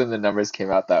surprised when the numbers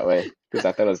came out that way because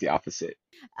I thought it was the opposite.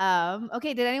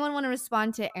 Okay, did anyone want to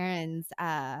respond to Aaron's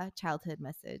childhood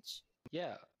message?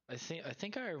 Yeah, I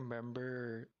think I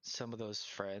remember some of those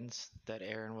friends that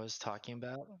Aaron was talking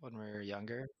about when we were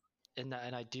younger, and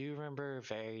I do remember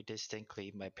very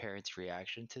distinctly my parents'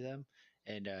 reaction to them,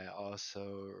 and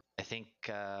also I think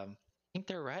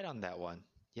they're right on that one.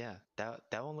 Yeah, that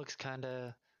one looks kind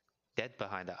of dead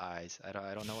behind the eyes. I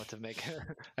don't know what to make.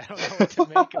 I don't know what to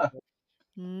make of it.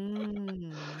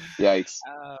 Mm. Yikes.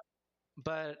 Uh,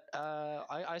 but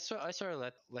I sort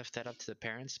of left that up to the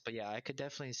parents. But yeah, I could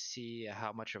definitely see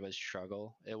how much of a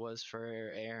struggle it was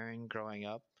for Erin growing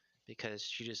up because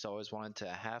she just always wanted to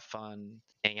have fun,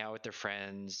 hang out with her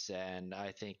friends, and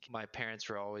I think my parents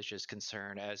were always just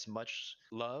concerned as much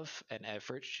love and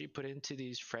effort she put into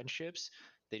these friendships.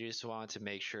 They just wanted to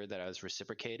make sure that I was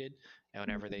reciprocated, and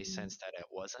whenever they Mm. sensed that it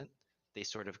wasn't, they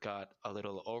sort of got a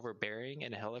little overbearing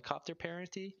and helicopter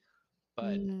parenty.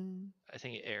 But Mm. I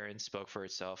think Aaron spoke for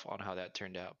itself on how that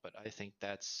turned out, but I think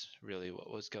that's really what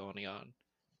was going on.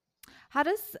 How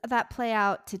does that play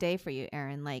out today for you,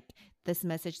 Aaron? Like this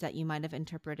message that you might have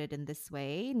interpreted in this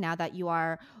way now that you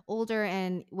are older,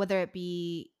 and whether it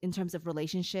be in terms of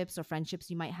relationships or friendships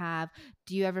you might have,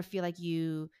 do you ever feel like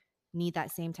you need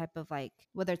that same type of like,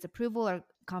 whether it's approval or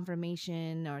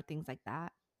confirmation or things like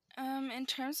that? In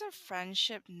terms of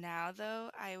friendship now, though,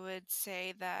 I would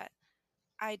say that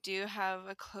I do have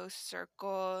a close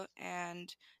circle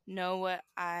and know what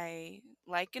I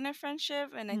like in a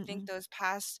friendship. And I think Mm-mm. those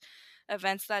past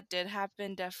events that did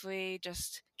happen definitely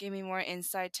just gave me more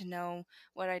insight to know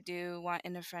what I do want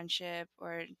in a friendship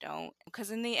or don't.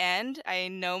 Because in the end, I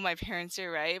know my parents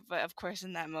are right. But of course,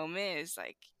 in that moment, it's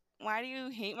like, why do you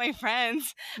hate my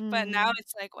friends? But now Mm.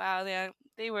 it's like, wow,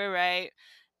 they were right.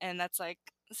 And that's like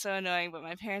so annoying, but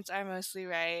my parents are mostly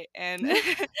right. And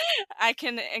I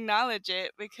can acknowledge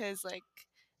it because like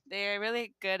they're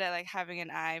really good at like having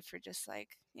an eye for just like,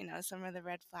 some of the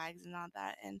red flags and all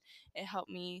that, and it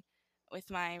helped me with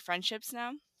my friendships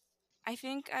now. I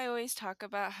think I always talk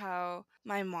about how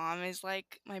my mom is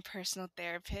like my personal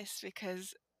therapist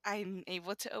because I'm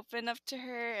able to open up to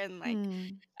her, and like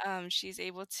Mm. she's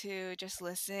able to just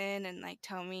listen and like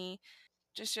tell me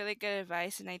just really good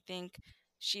advice. And I think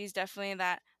she's definitely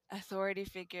that authority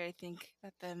figure, I think,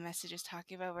 that the message is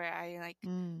talking about, where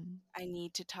Mm. I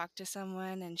need to talk to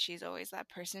someone, and she's always that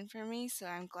person for me. So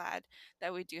I'm glad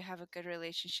that we do have a good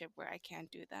relationship where I can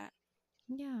do that.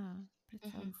 Yeah, that Hmm.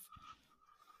 sounds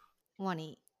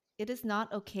Wani, it is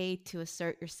not okay to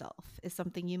assert yourself, is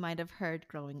something you might have heard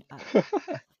growing up.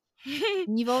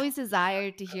 And you've always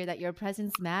desired to hear that your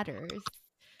presence matters.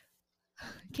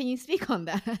 Can you speak on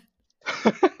that?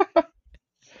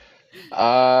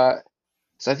 uh,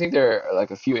 so I think there are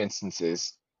like a few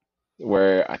instances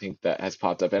where I think that has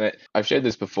popped up, and I've shared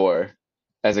this before.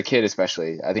 As a kid,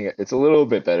 especially, I think it's a little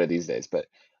bit better these days, but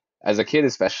as a kid,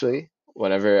 especially,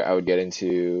 whenever I would get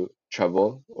into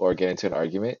trouble or get into an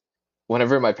argument,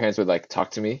 whenever my parents would like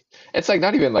talk to me, it's like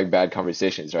not even like bad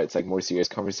conversations, right? It's like more serious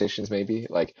conversations, maybe.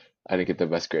 Like I didn't get the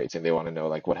best grades and they want to know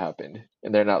like what happened.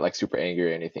 And they're not like super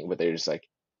angry or anything, but they're just like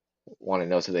want to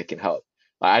know so they can help.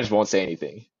 Like, I just won't say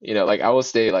anything. Like I will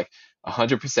stay like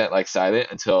 100% like silent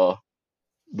until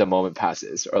the moment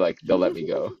passes or like they'll let me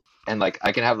go. And like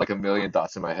I can have like a million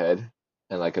thoughts in my head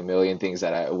and like a million things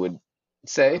that I would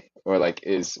say or like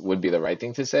is would be the right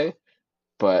thing to say,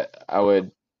 but I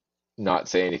would not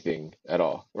say anything at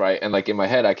all, right? And like in my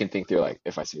head I can think through like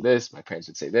if I say this, my parents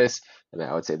would say this, and then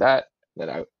I would say that, then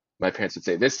I my parents would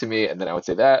say this to me, and then I would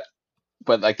say that.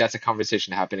 But like that's a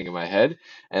conversation happening in my head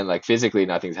and like physically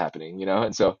nothing's happening.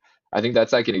 And so I think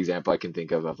that's like an example I can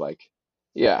think of like,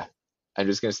 yeah, I'm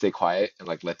just gonna stay quiet and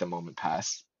like let the moment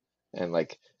pass and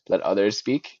like let others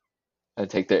speak and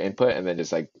take their input and then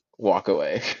just like walk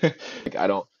away. Like I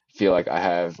don't feel like I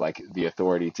have like the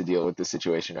authority to deal with this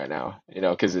situation right now,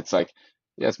 because it's like,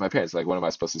 yeah, it's my parents. Like, what am I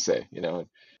supposed to say?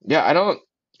 Yeah, I don't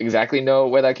exactly know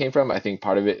where that came from. I think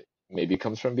part of it maybe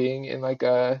comes from being in like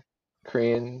a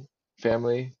Korean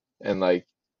family and like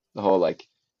the whole like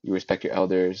you respect your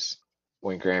elders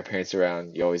when grandparents are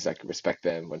around, you always like respect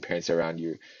them. When parents are around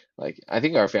you, like I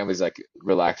think our family's like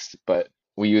relaxed, but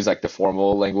we use like the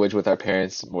formal language with our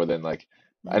parents more than like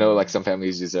I know like Mm. some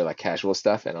families use their like casual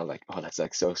stuff and I'm like, oh, that's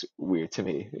like so weird to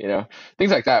me.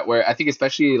 Things like that where I think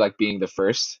especially like being the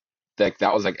first, like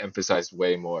that was like emphasized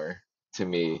way more to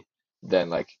me than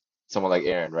like someone like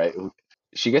Erin, right?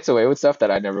 She gets away with stuff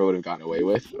that I never would have gotten away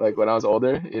with like when I was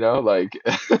older, like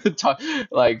talk,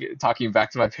 like talking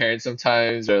back to my parents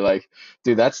sometimes or like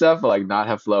dude that stuff would like not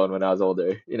have flown when I was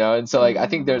older. And so like I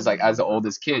think there's like as the Mm.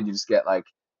 oldest kid you just get like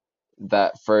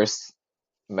that first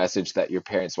message that your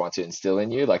parents want to instill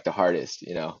in you like the hardest,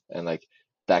 and like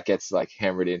that gets like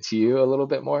hammered into you a little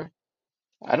bit more.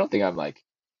 I don't think I'm like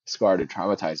scarred or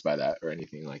traumatized by that or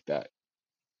anything like that,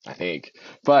 I think.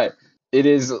 But it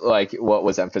is like what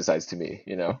was emphasized to me.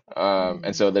 And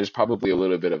Mm. so there's probably a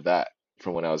little bit of that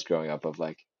from when I was growing up of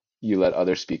like you let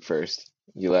others speak first.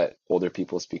 You let older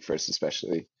people speak first,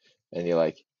 especially, and you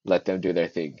like let them do their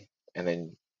thing. And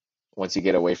then once you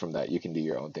get away from that, you can do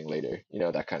your own thing later,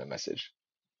 that kind of message.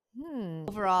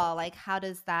 Overall, like, how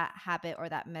does that habit or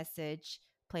that message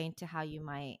play into how you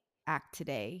might act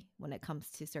today when it comes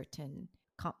to certain,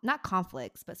 not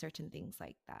conflicts, but certain things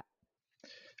like that?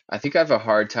 I think I have a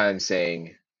hard time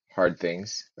saying hard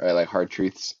things, right? Like hard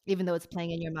truths. Even though it's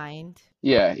playing in your mind.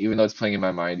 Yeah, even though it's playing in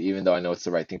my mind, even though I know it's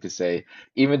the right thing to say,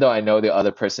 even though I know the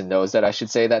other person knows that I should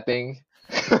say that thing,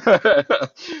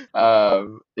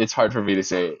 it's hard for me to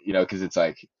say it, because it's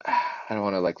like I don't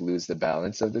want to like lose the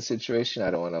balance of the situation.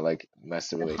 I don't want to like mess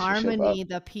the The relationship up. harmony,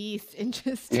 the peace.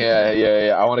 Yeah, Interesting. yeah,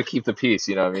 yeah. I want to keep the peace,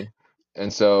 you know what I mean?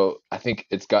 And so I think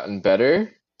it's gotten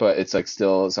better, but it's like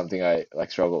still something I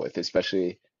like struggle with,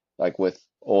 especially like with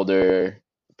older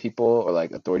people or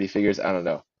like authority figures. I don't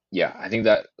know. Yeah, I think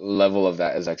that level of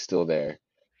that is like still there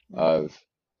Mm. of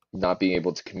not being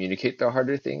able to communicate the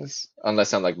harder things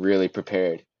unless I'm like really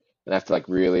prepared and I have to like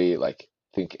really like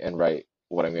think and write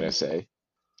what I'm gonna say.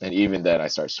 And even then I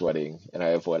start sweating and I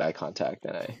avoid eye contact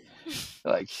and I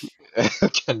like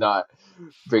cannot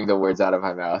bring the words out of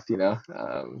my mouth. Yeah.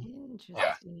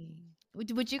 Interesting.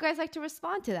 Would you guys like to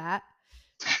respond to that?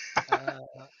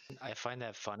 Uh, I find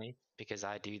that funny because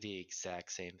I do the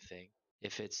exact same thing.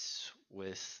 If it's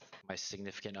with my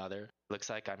significant other, looks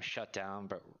like I'm shut down,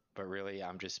 but really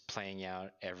I'm just playing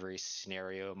out every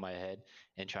scenario in my head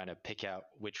and trying to pick out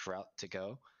which route to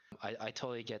go. I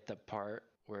totally get the part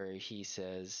where he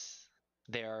says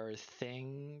there are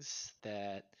things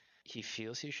that he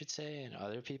feels he should say and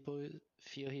other people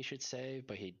feel he should say,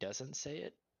 but he doesn't say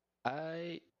it.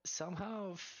 I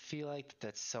somehow feel like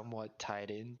that's somewhat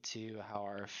tied into how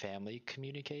our family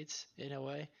communicates in a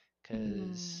way.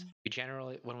 Because Mm. we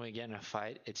generally, when we get in a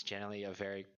fight, it's generally a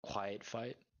very quiet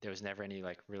fight. There was never any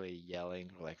like really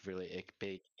yelling or like really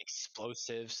big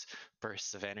explosives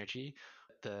bursts of energy.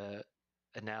 The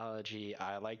analogy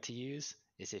I like to use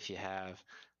is if you have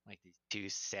like these two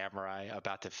samurai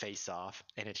about to face off,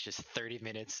 and it's just 30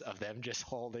 minutes of them just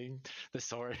holding the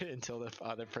sword until the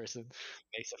other person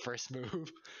makes a first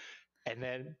move. And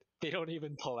then they don't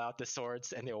even pull out the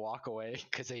swords and they walk away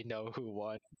because they know who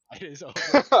won. It is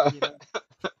over. You know,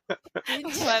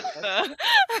 What the?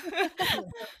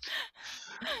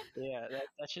 yeah,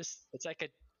 that's just it's like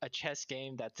a chess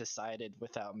game that's decided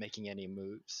without making any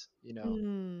moves. You know,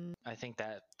 Mm. I think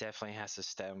that definitely has to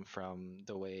stem from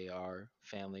the way our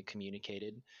family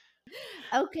communicated.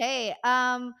 Okay.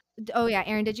 Oh yeah,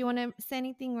 Aaron, did you want to say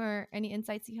anything or any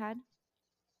insights you had?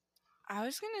 I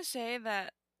was gonna say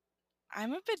that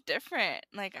I'm a bit different.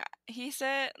 Like he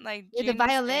said, like You're the June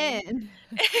is saying, violin.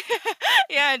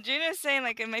 yeah, June is saying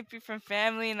like it might be from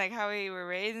family and like how we were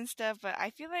raised and stuff. But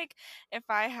I feel like if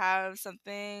I have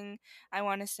something I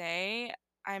want to say,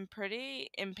 I'm pretty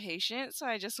impatient, so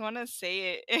I just want to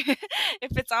say it.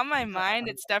 If it's on my mind,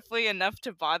 it's definitely enough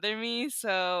to bother me.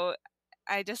 So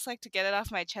I just like to get it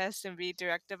off my chest and be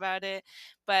direct about it.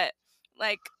 But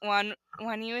like when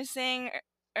you was saying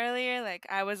earlier, like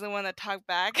I was the one that talked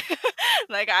back.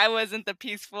 Like I wasn't the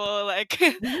peaceful, like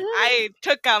I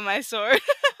took out my sword.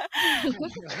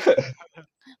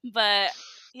 But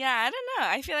yeah, I don't know.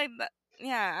 I feel like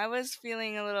yeah, I was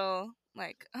feeling a little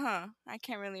like, I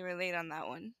can't really relate on that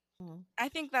one. Mm. I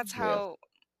think that's Yeah. how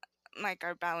like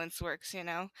our balance works, you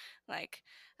know? Like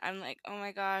I'm like, "Oh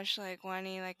my gosh, like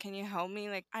Wani, like can you help me?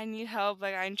 Like I need help.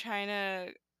 Like I'm trying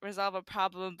to resolve a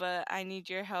problem, but I need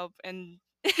your help." And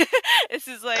this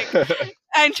is like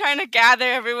I'm trying to gather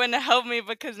everyone to help me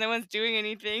because no one's doing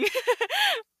anything.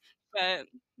 But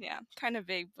yeah, kind of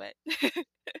vague, but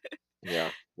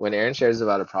Yeah. When Aaron shares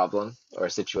about a problem or a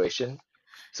situation,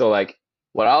 so like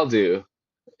what I'll do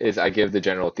is I give the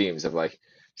general themes of like,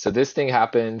 so this thing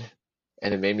happened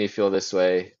and it made me feel this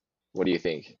way. What do you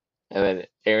think? And then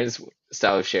Aaron's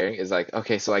style of sharing is like,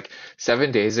 okay, so like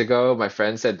 7 days ago, my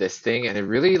friend said this thing and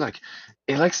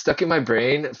it like stuck in my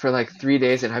brain for like 3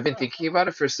 days and I've been thinking about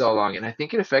it for so long and I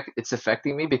think it's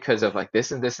affecting me because of like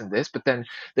this and this and this, but then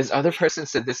this other person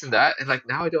said this and that and like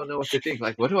now I don't know what to think.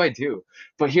 Like, what do I do?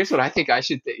 But here's what I think I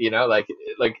should th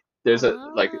like there's a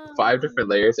like Oh. 5 different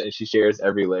layers and she shares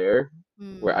every layer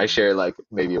where I Mm. share like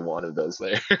maybe one of those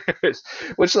layers,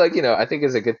 which like I think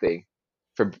is a good thing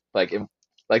for like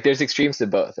like there's extremes to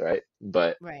both, right?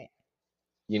 But Right.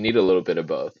 you need a little bit of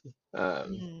both.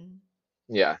 Um, Mm.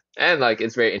 yeah, and like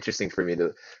it's very interesting for me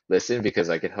to listen because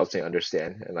like it helps me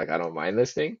understand and like I don't mind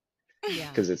listening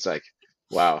Yeah. because it's like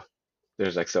wow,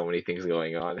 there's like so many things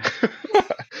going on.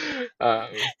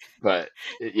 But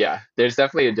yeah, there's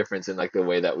definitely a difference in like the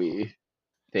way that we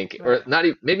think or Right. not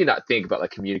even maybe not think but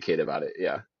like communicate about it.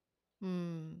 Yeah.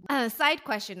 Side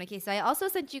question. Okay, so I also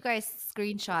sent you guys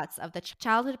screenshots of the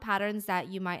childhood patterns that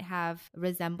you might have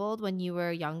resembled when you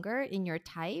were younger in your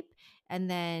type. And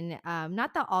then,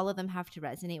 not that all of them have to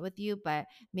resonate with you, but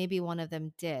maybe one of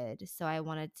them did. So I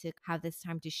wanted to have this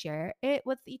time to share it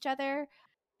with each other.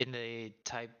 In the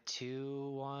type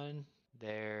 2 one,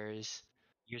 there's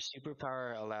your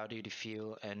superpower allowed you to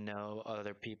feel and know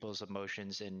other people's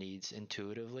emotions and needs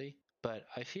intuitively. But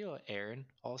I feel Aaron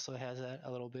also has that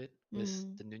a little bit with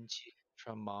Mm, the nunchi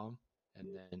from mom. And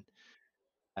then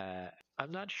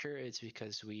I'm not sure it's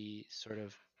because we sort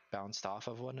of bounced off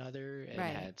of one another and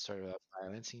right. had sort of a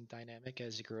balancing dynamic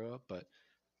as you grew up, but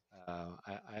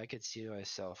I could see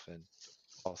myself in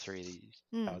all three of these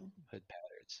Mm. childhood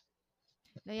patterns.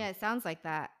 No, yeah, it sounds like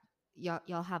that.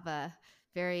 Y'all have a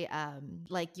very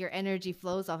like your energy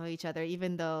flows off of each other,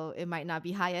 even though it might not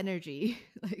be high energy.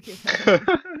 Like if that makes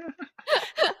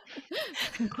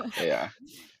Yeah.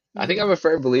 I think I'm Mm, a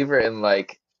firm believer in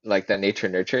like that nature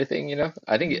nurture thing, you know?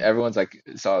 I think mm, everyone's like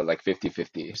solid like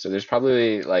 50-50. So there's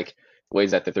probably like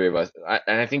ways that the three of us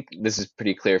and I think this is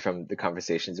pretty clear from the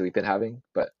conversations we've been having,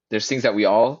 but there's things that we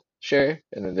all share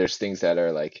and then there's things that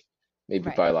are like maybe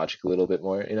right. biological a little bit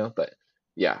more, but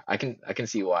yeah, I can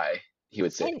see why he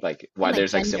would say And like and why like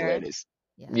there's like gender. similarities.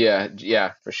 Yeah. Yeah,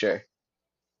 yeah, for sure.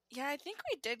 yeah, I think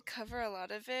we did cover a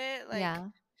lot of it. Yeah.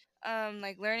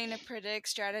 Like learning to predict,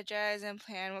 strategize, and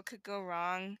plan what could go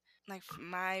wrong. Like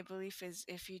my belief is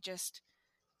if you just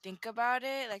think about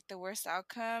it, like the worst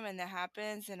outcome, and that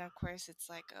happens, and of course it's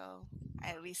like, oh,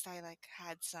 at least I like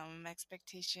had some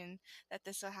expectation that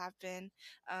this will happen.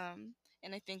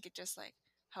 And I think it just like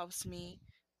helps me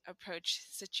approach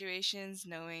situations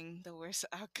knowing the worst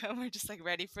outcome or just like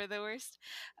ready for the worst.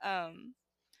 Um,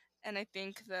 and I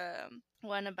think the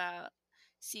one about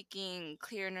seeking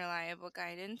clear and reliable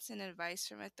guidance and advice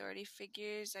from authority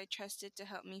figures I trusted to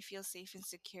help me feel safe and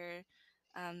secure.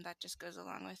 That just goes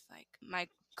along with like my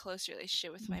close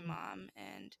relationship with my Mm, mom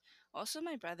and also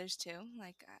my brothers too.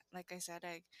 Like I said,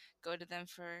 I go to them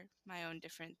for my own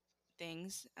different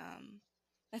things.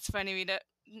 That's funny.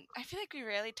 I feel like we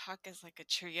rarely talk as like a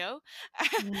trio.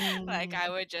 Like Mm. I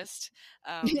would just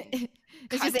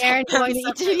It's just Aaron contact them joining each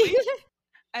of separately. you.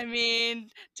 I mean,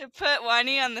 to put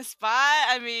Wani on the spot,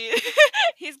 I mean,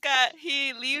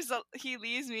 he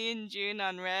leaves me in June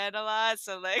on red a lot,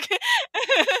 so like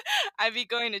I'd be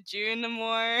going to June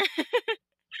more. I'm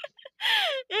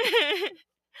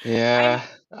Yeah.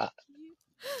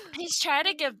 He's trying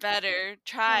to get better.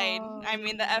 Tried. I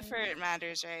mean, the Oh. effort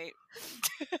matters, right?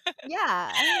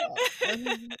 Yeah,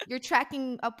 you're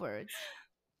tracking upwards.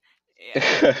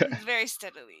 Yeah, very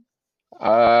steadily.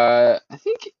 I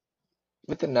think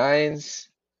with the nines,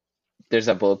 there's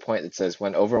a bullet point that says,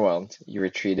 when overwhelmed, you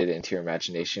retreated into your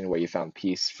imagination where you found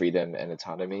peace, freedom, and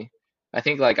autonomy. I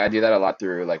think like I do that a lot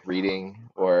through like reading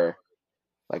or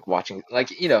like watching, like,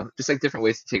 just like different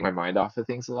ways to take my mind off of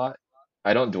things a lot.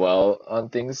 I don't dwell on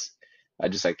things. I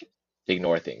just like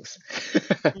ignore things,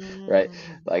 right?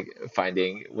 Mm. Like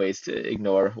finding ways to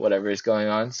ignore whatever is going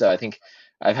on. So I think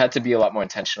I've had to be a lot more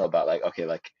intentional about like, okay,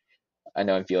 like I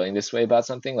know I'm feeling this way about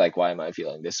something, like why am I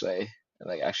feeling this way? And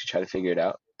like actually try to figure it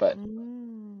out. But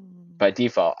Mm. by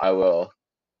default, I will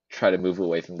try to move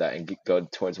away from that and go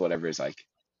towards whatever is like,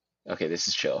 okay, this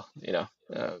is chill.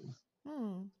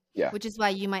 Hmm. Yeah, Which is why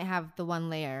you might have the one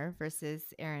layer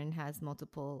versus Erin has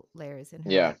multiple layers in her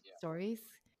yeah. like stories.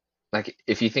 Like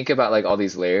if you think about like all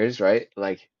these layers, right?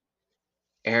 Like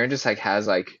Aaron just like has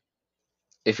like,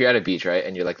 if you're at a beach, right,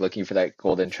 and you're like looking for that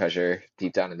golden treasure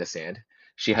deep down in the sand,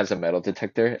 she has a metal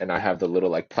detector, and I have the little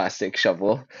like plastic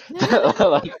shovel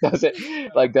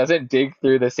that like doesn't dig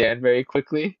through the sand very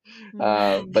quickly.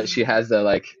 But she Mm. has the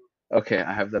like, okay,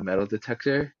 I have the metal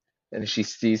detector, and she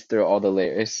sees through all the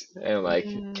layers and like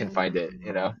can find it,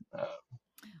 you Mm. know?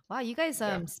 Wow, you guys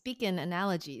Yeah. speak in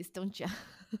analogies, don't you?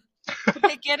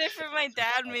 I get it from my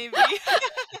dad, maybe.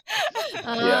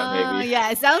 Yeah, maybe.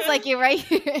 Yeah, it sounds like you're right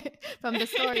here from the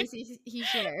stories he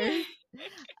shares.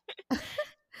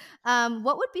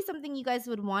 What would be something you guys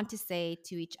would want to say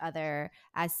to each other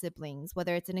as siblings,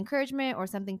 whether it's an encouragement or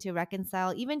something to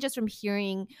reconcile, even just from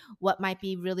hearing what might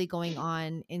be really going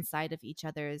on inside of each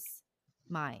other's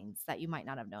minds that you might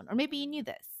not have known, or maybe you knew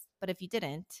this, but if you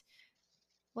didn't,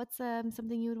 what's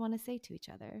something you would want to say to each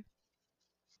other?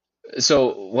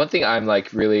 So one thing I'm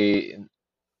like really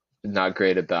not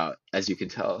great about, as you can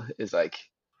tell, is like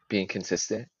being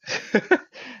consistent and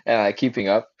like keeping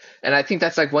up. And I think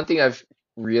that's like one thing I've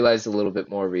realized a little bit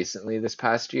more recently this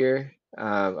past year,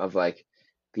 of like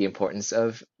the importance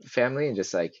of family and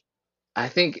just like I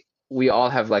think we all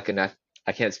have like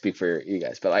I can't speak for you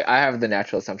guys, but like I have the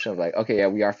natural assumption of like, okay, yeah,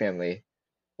 we are family,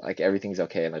 like everything's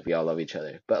okay and like we all love each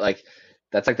other. But like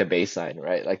that's like the baseline,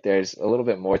 right? Like there's a little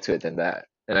bit more to it than that.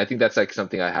 And I think that's like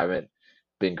something I haven't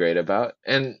been great about.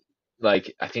 And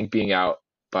like I think being out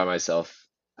by myself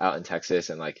out in Texas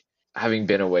and like having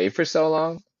been away for so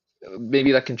long,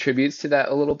 maybe that contributes to that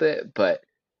a little bit. But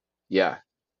yeah,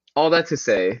 all that to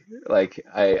say, like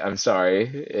I'm sorry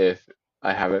if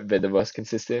I haven't been the most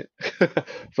consistent, but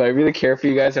I really care for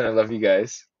you guys and I love you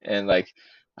guys. And like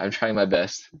I'm trying my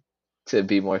best to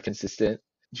be more consistent.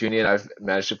 Junie and I've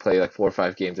managed to play like 4 or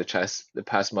 5 games of chess the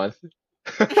past month.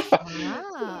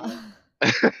 Wow.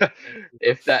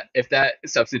 If that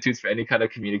substitutes for any kind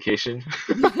of communication.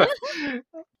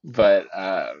 But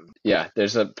yeah,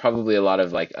 there's probably a lot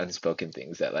of like unspoken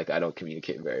things that like I don't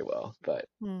communicate very well. But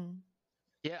Hmm.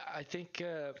 Yeah, I think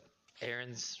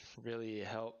Aaron's really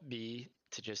helped me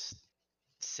to just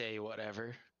say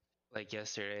whatever. Like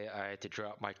yesterday, I had to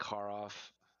drop my car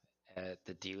off at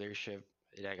the dealership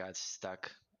and I got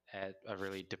stuck at a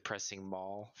really depressing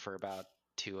mall for about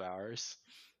 2 hours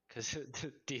because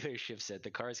the dealership said the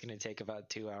car is going to take about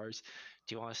 2 hours.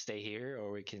 Do you want to stay here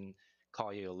or we can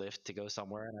call you a lift to go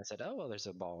somewhere? And I said, oh, well, there's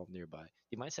a mall nearby.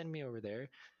 You might send me over there.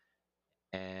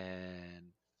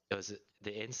 And it was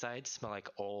the inside smelled like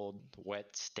old, wet,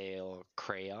 stale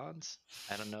crayons.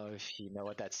 I don't know if you know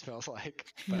what that smells like,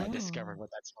 but I discovered No. what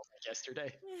that smells like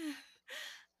yesterday.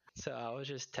 So I was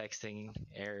just texting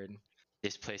Aaron,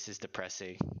 this place is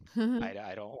depressing.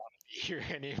 I don't want to be here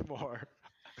anymore.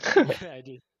 And I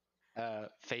just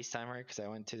FaceTime her because I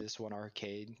went to this one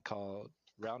arcade called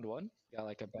Round One. Got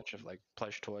like a bunch of like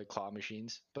plush toy claw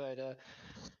machines. But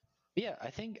yeah, I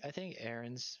think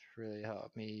Aaron's really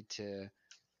helped me to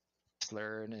just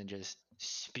learn and just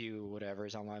spew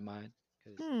whatever's on my mind.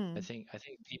 Because I Hmm. think I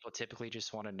think people typically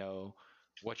just want to know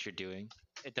what you're doing.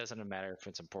 It doesn't matter if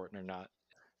it's important or not.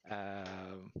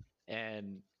 Um,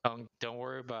 and don't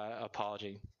worry about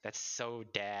apologizing. That's so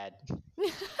dad.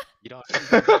 You don't.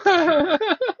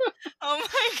 Oh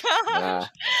my nah. gosh.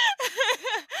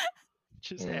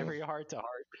 Just Mm. every heart to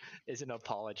heart is an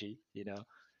apology. No.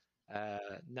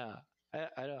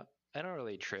 I don't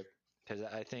really trip because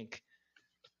I think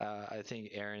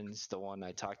Aaron's the one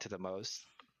I talk to the most,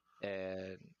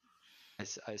 and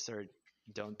I sort of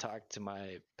don't talk to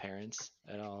my parents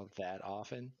at all that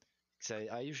often. So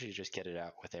I usually just get it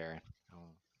out with Aaron.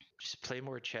 I'll just play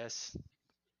more chess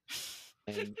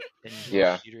and enjoy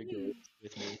Yeah. shooter games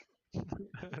with me.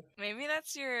 Maybe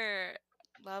that's your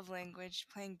love language,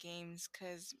 playing games,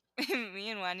 because me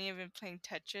and Wani have been playing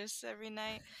Tetris every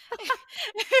night.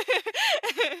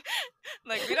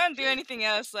 Like, we don't do anything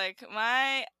else.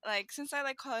 Since I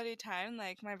like quality time,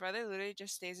 like, my brother literally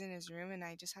just stays in his room, and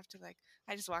I just have to, like,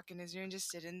 I just walk in his room and just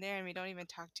sit in there, and we don't even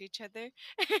talk to each other.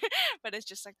 But it's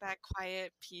just like that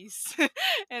quiet peace.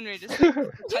 And we're just like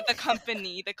the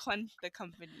company.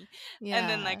 And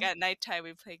then, like, Yeah. at nighttime,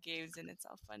 we play games, and it's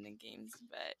all fun and games.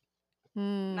 But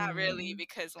not really, Hmm.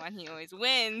 because when he always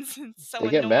wins, it's so They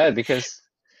get mad annoying. because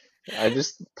I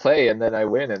just play and then I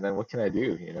win, and then what can I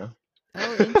do, you know?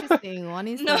 Oh, interesting.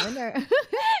 Wani's the No. winner.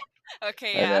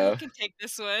 Okay, I yeah, he know. can take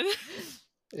this one.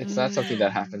 It's not something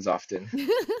that Mm. happens often,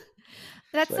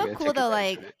 That's so I so gotta cool take though.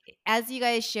 advantage of Like, it. as you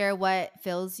guys share what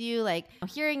fills you, like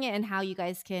hearing it and how you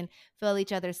guys can fill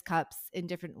each other's cups in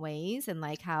different ways, and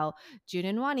like how June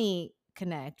and Wani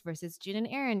connect versus June and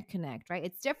Aaron connect, right?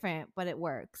 It's different, but it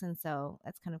works. And so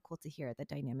that's kind of cool to hear the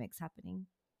dynamics happening.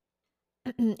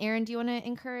 Aaron, do you want to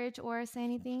encourage or say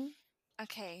anything?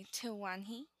 Okay, to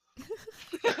Wanhee.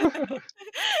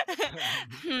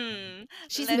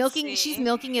 Let's She's see.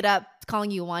 milking it up,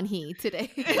 calling you Wanhee today.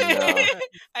 I know.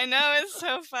 I know, it's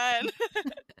so fun.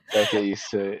 Gotta get used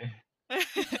to it.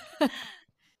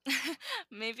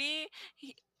 Maybe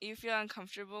you feel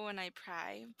uncomfortable when I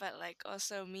pry, but like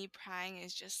also me prying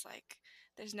is just like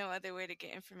there's no other way to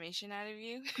get information out of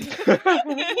you.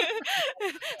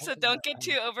 So don't get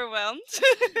too overwhelmed.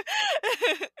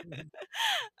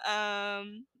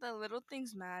 The little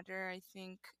things matter, I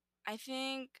think. I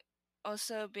think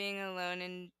also being alone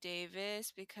in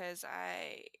Davis, because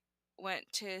I went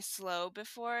to slow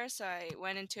before, so I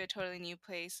went into a totally new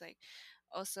place, like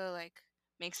also like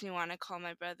makes me want to call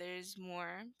my brothers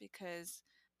more, because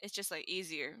it's just like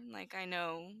easier. Like, I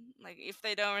know, like, if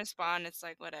they don't respond, it's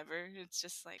like whatever. It's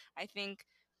just like, I think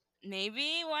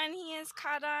maybe when he is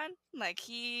caught on, like,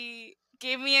 he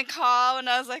gave me a call when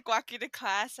I was like walking to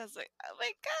class. I was like, oh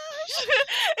my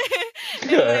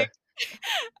gosh. And like,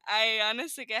 I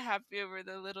honestly get happy over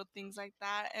the little things like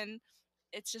that. And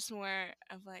it's just more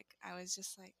of like, I was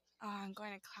just like, oh, I'm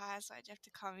going to class. Why'd you have to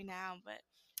call me now? But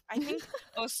I think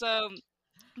also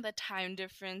the time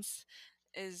difference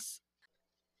is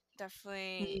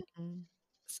definitely Mhm.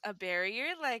 a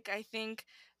barrier. Like, I think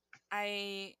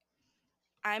I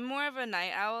I'm more of a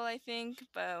night owl, I think,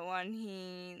 but when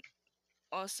he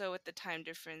also with the time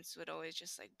difference would always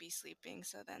just like be sleeping,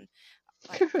 so then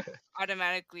like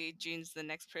automatically June's the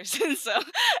next person. So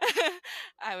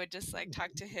I would just like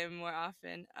talk to him more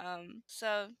often.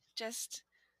 So just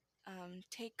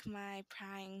take my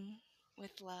prying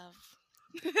with love.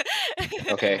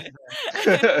 Okay.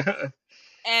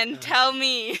 And tell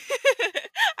me.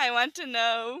 I want to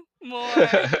know more,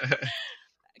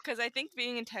 because I think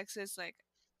being in Texas, like,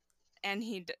 and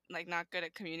like not good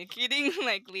at communicating,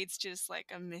 like leads to just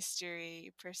like a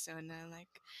mystery persona.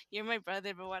 Like, you're my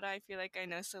brother, but what do I feel like I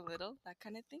know so little? That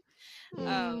kind of thing.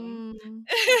 Um, Mm.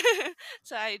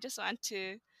 so I just want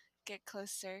to get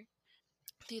closer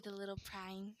through the little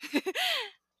prying.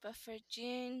 But for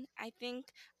June, I think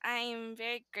I'm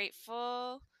very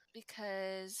grateful,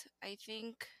 because I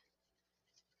think,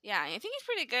 yeah, I think he's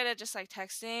pretty good at just like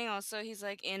texting. Also, he's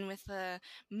like in with the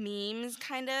memes,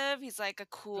 kind of. He's like a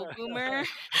cool boomer.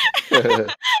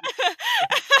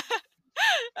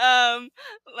 um,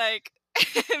 like,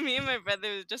 me and my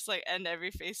brother would just like end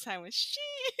every FaceTime with "she."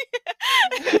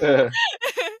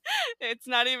 It's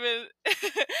not even.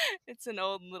 It's an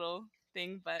old little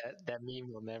thing, but That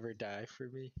meme will never die for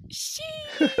me. "she."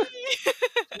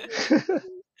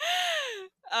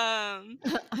 um,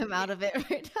 I'm out of it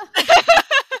right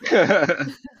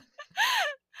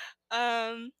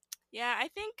um, yeah, I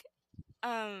think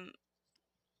um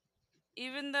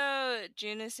even though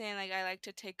June is saying like I like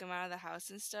to take him out of the house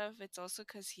and stuff, it's also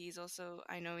because he's also,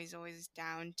 I know he's always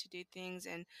down to do things,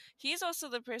 and he's also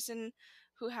the person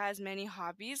who has many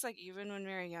hobbies. Like, even when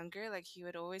we were younger, like, he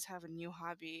would always have a new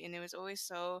hobby, and it was always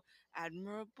so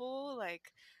admirable.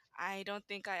 Like, I don't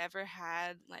think I ever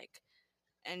had like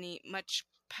any much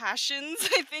passions,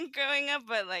 I think, growing up,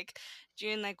 but like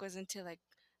June like was into like,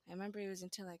 I remember he was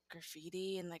into like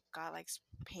graffiti and like got like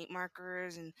paint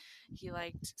markers, and he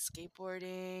liked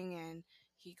skateboarding, and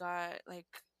he got like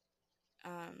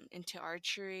into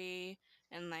archery,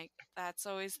 and like that's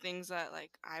always things that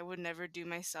like I would never do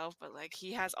myself, but like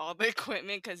he has all the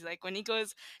equipment because like when he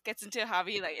gets into a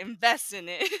hobby, he, like invests in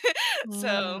it. So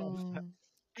Mm.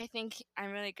 I think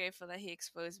I'm really grateful that he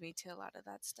exposed me to a lot of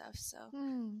that stuff. So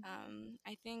Mm.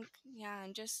 I think yeah,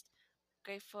 I'm just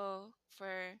grateful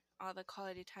for all the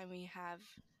quality time we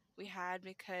had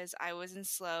because I was in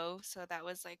slow, so that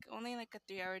was like only like a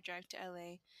 3 hour drive to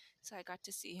LA. So I got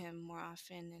to see him more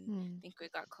often and I Mm. think we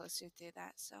got closer through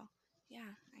that. So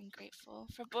yeah, I'm grateful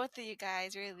for both of you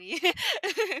guys, really.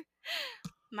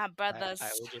 My I brothers.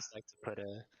 would just like to put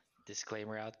a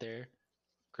disclaimer out there.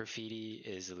 Graffiti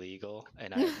is illegal,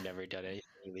 and I have never done anything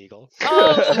illegal.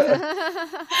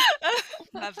 Oh,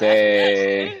 my bad.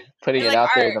 They putting I it like out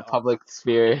there in art. the public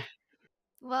sphere.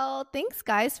 Well, thanks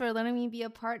guys for letting me be a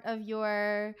part of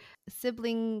your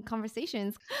sibling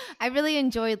conversations. I really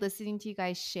enjoyed listening to you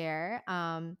guys share.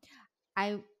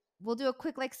 I will do a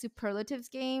quick like superlatives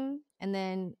game and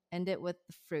then end it with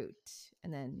the fruit.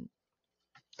 And then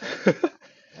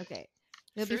okay.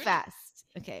 It'll be Fruit? fast.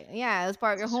 Okay. Yeah, it's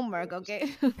part of your homework,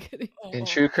 okay? I'm kidding. Oh, In oh.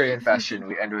 true Korean fashion,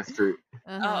 we end with fruit.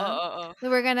 Oh, Uh-huh. oh, oh, So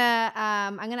we're gonna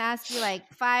I'm gonna ask you like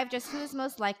five, just who's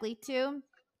most likely to.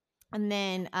 And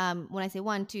then when I say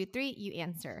 1, 2, 3, you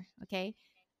answer, okay?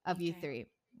 oh. Of you Okay. three.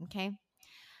 Okay.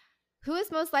 Who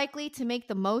is most likely to make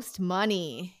the most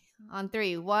money? On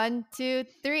three. 1, 2,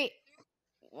 3.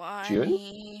 June?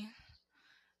 Wani.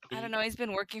 I don't know. He's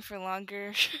been working for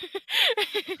longer.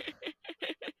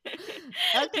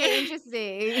 Okay,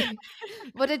 interesting.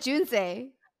 What did June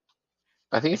say?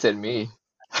 I think he said me.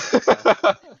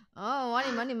 Oh,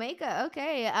 money maker.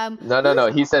 Okay. No, no, Who's no.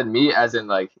 He said me as in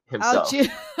like oh himself. June?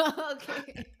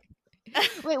 Okay.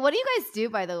 Wait, what do you guys do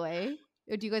by the way?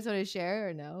 Or do you guys want to share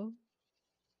or no?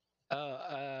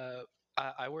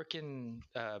 I work in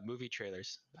movie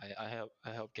trailers. I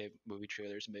help get movie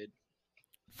trailers made.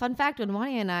 Fun fact, when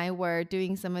Wani and I were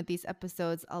doing some of these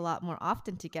episodes a lot more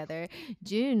often together,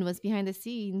 June was behind the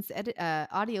scenes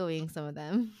audioing some of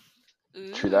them.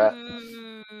 True that. Yeah.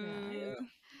 Ooh.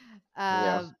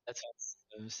 Yeah. That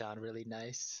sound really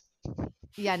nice.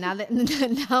 Yeah, now that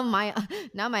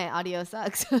now my audio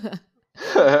sucks.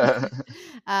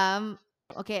 um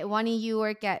okay, Wani, you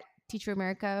work at Teacher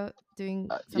America doing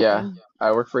Yeah. something.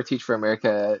 I work for Teach for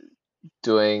America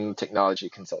doing technology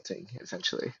consulting,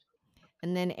 essentially.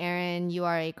 And then Aaron, you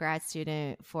are a grad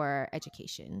student for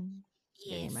education.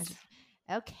 Getting your Yes. master's.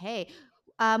 Okay.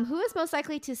 Who is most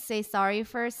likely to say sorry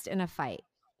first in a fight?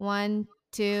 1,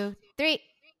 2, 3.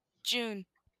 June.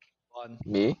 One.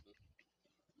 Me?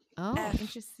 Oh, F.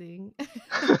 interesting.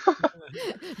 Yeah.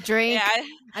 Drink.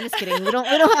 I'm just kidding. We don't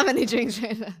have any drinks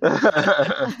right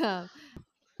now.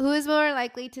 Who is more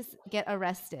likely to get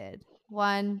arrested?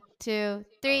 1, 2,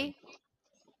 3.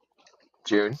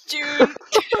 June. June.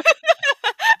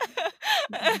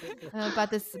 About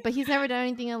this, but he's never done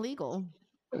anything illegal.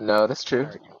 No, that's true.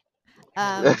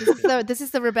 This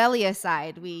is the rebellious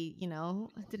side. We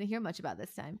didn't hear much about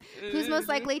this time. Who's most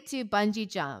likely to bungee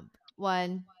jump?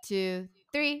 1, 2,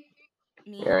 3.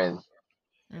 Me. Aaron.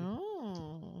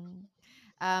 Oh.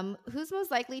 Who's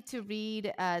most likely to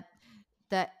read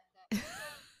the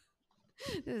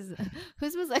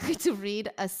who's most likely to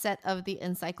read a set of the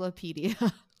encyclopedia?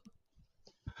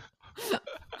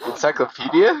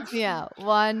 Encyclopedia? Yeah.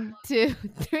 1, 2,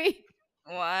 3.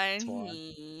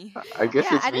 Wani. I guess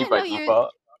Yeah, it's I me didn't by know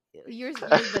default. you're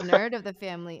the nerd of the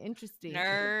family. Interesting.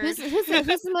 Nerd.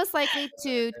 Who's most likely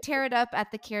to tear it up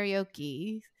at the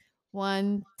karaoke?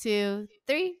 1, 2,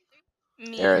 3.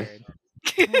 Me. Aaron.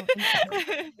 Oh,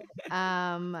 interesting.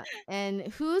 And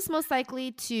who's most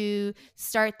likely to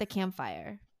start the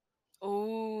campfire?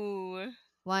 Ooh.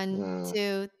 1,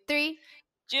 2, 3.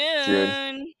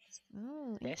 June.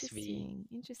 Oh, That's me.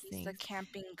 He's interesting. the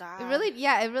camping It god.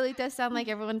 really does sound like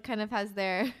everyone kind of has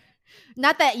their.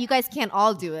 Not that you guys can't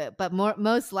all do it, but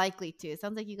most likely to. It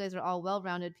sounds like you guys are all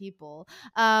well-rounded people.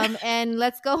 And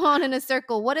let's go on in a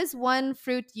circle. What is one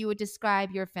fruit you would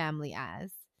describe your family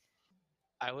as?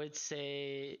 I would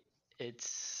say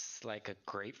it's like a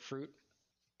grapefruit.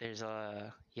 You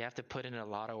have to put in a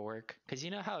lot of work because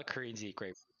you know how Koreans eat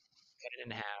grapefruit. Cut it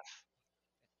in half,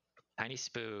 tiny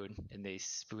spoon, and they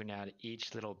spoon out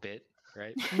each little bit,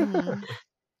 right? Mhm.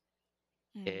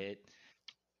 It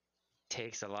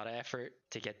takes a lot of effort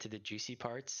to get to the juicy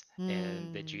parts,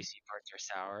 and the juicy parts are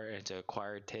sour and it's an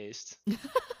acquired taste.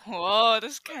 Whoa,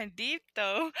 this is kind of deep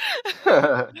though.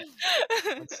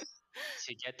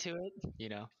 To get to it,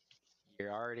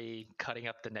 you're already cutting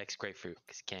up the next grapefruit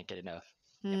because you can't get enough.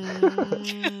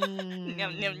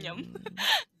 Yum, yum, yum.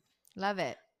 Love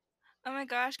it. Oh my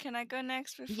gosh, can I go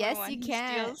next before Yes, one you he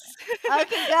can. steals?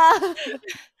 Okay, go.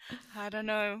 I don't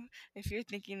know if you're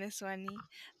thinking this one.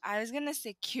 I was gonna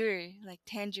say cure, like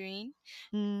tangerine,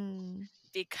 Mm.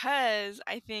 because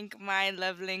I think my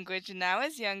love language when I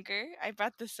was younger, I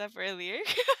brought this up earlier,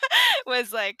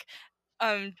 was like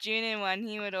June and one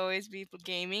he would always be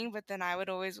gaming, but then I would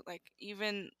always like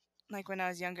even like when I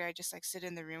was younger, I just like sit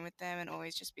in the room with them and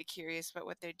always just be curious about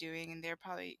what they're doing, and they're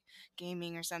probably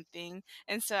gaming or something.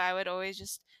 And so I would always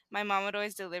just my mom would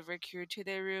always deliver cure to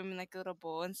their room in like a little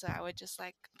bowl, and so I would just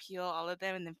like peel all of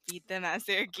them and then feed them as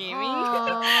they're gaming.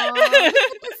 Aw, look at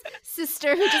this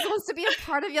sister who just wants to be a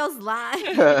part of y'all's life.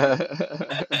 We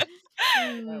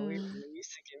Mm.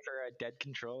 used to give her a dead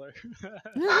controller.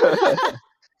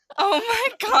 Oh my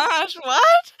gosh,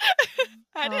 what?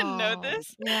 I didn't know Oh,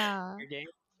 this. yeah. Your game,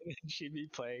 and she'd be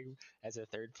playing as a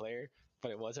third player,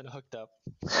 but it wasn't hooked up.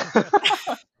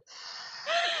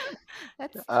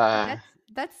 That's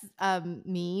uh,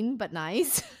 mean but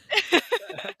nice.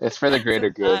 it's for the It's greater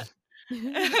a good.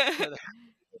 Okay,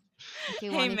 Hey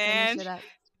Wani, finish man. it up.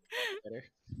 Better.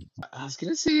 I was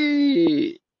gonna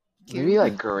say maybe Cute.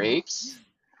 like grapes,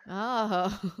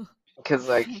 Oh. because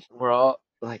like we're all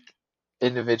like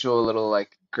individual little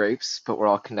like grapes, but we're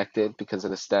all connected because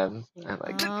of the stem, and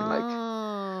like can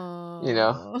like you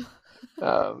know,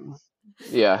 Oh. um,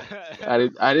 yeah.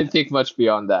 I didn't think much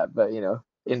beyond that, but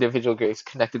individual grapes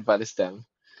connected by the stem.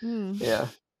 Mm, Yeah.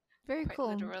 very Quite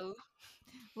cool. literal.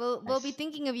 We'll be Nice.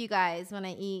 thinking of you guys when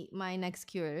I eat my next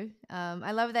cure.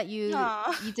 I love that you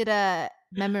Aw. did a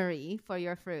memory for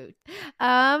your fruit.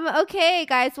 Okay,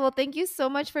 guys. Well, thank you so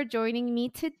much for joining me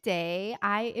today.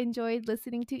 I enjoyed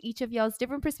listening to each of y'all's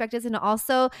different perspectives and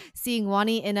also seeing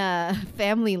Wani in a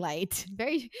family light.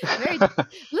 Very, very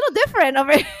little different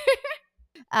over here.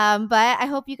 But I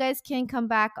hope you guys can come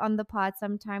back on the pod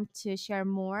sometime to share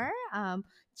more.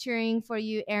 Cheering for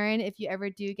you, Aaron, if you ever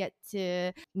do get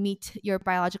to meet your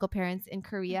biological parents in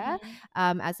Korea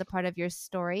Mhm. as a part of your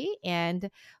story. And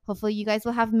hopefully, you guys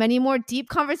will have many more deep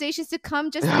conversations to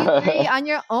come, just you three on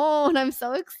your own. I'm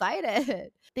so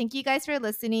excited. Thank you guys for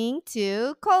listening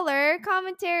to Kohler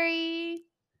Commentary.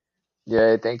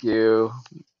 Yay, thank you.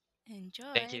 Enjoy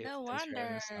Thank you. the Thanks for having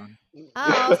wonder. us on.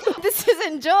 Oh, this is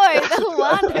Enjoy the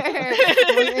Wander.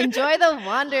 Well, Enjoy the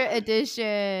Wander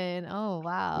edition. Oh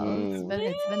wow, Mm, it's been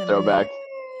a minute. throwback.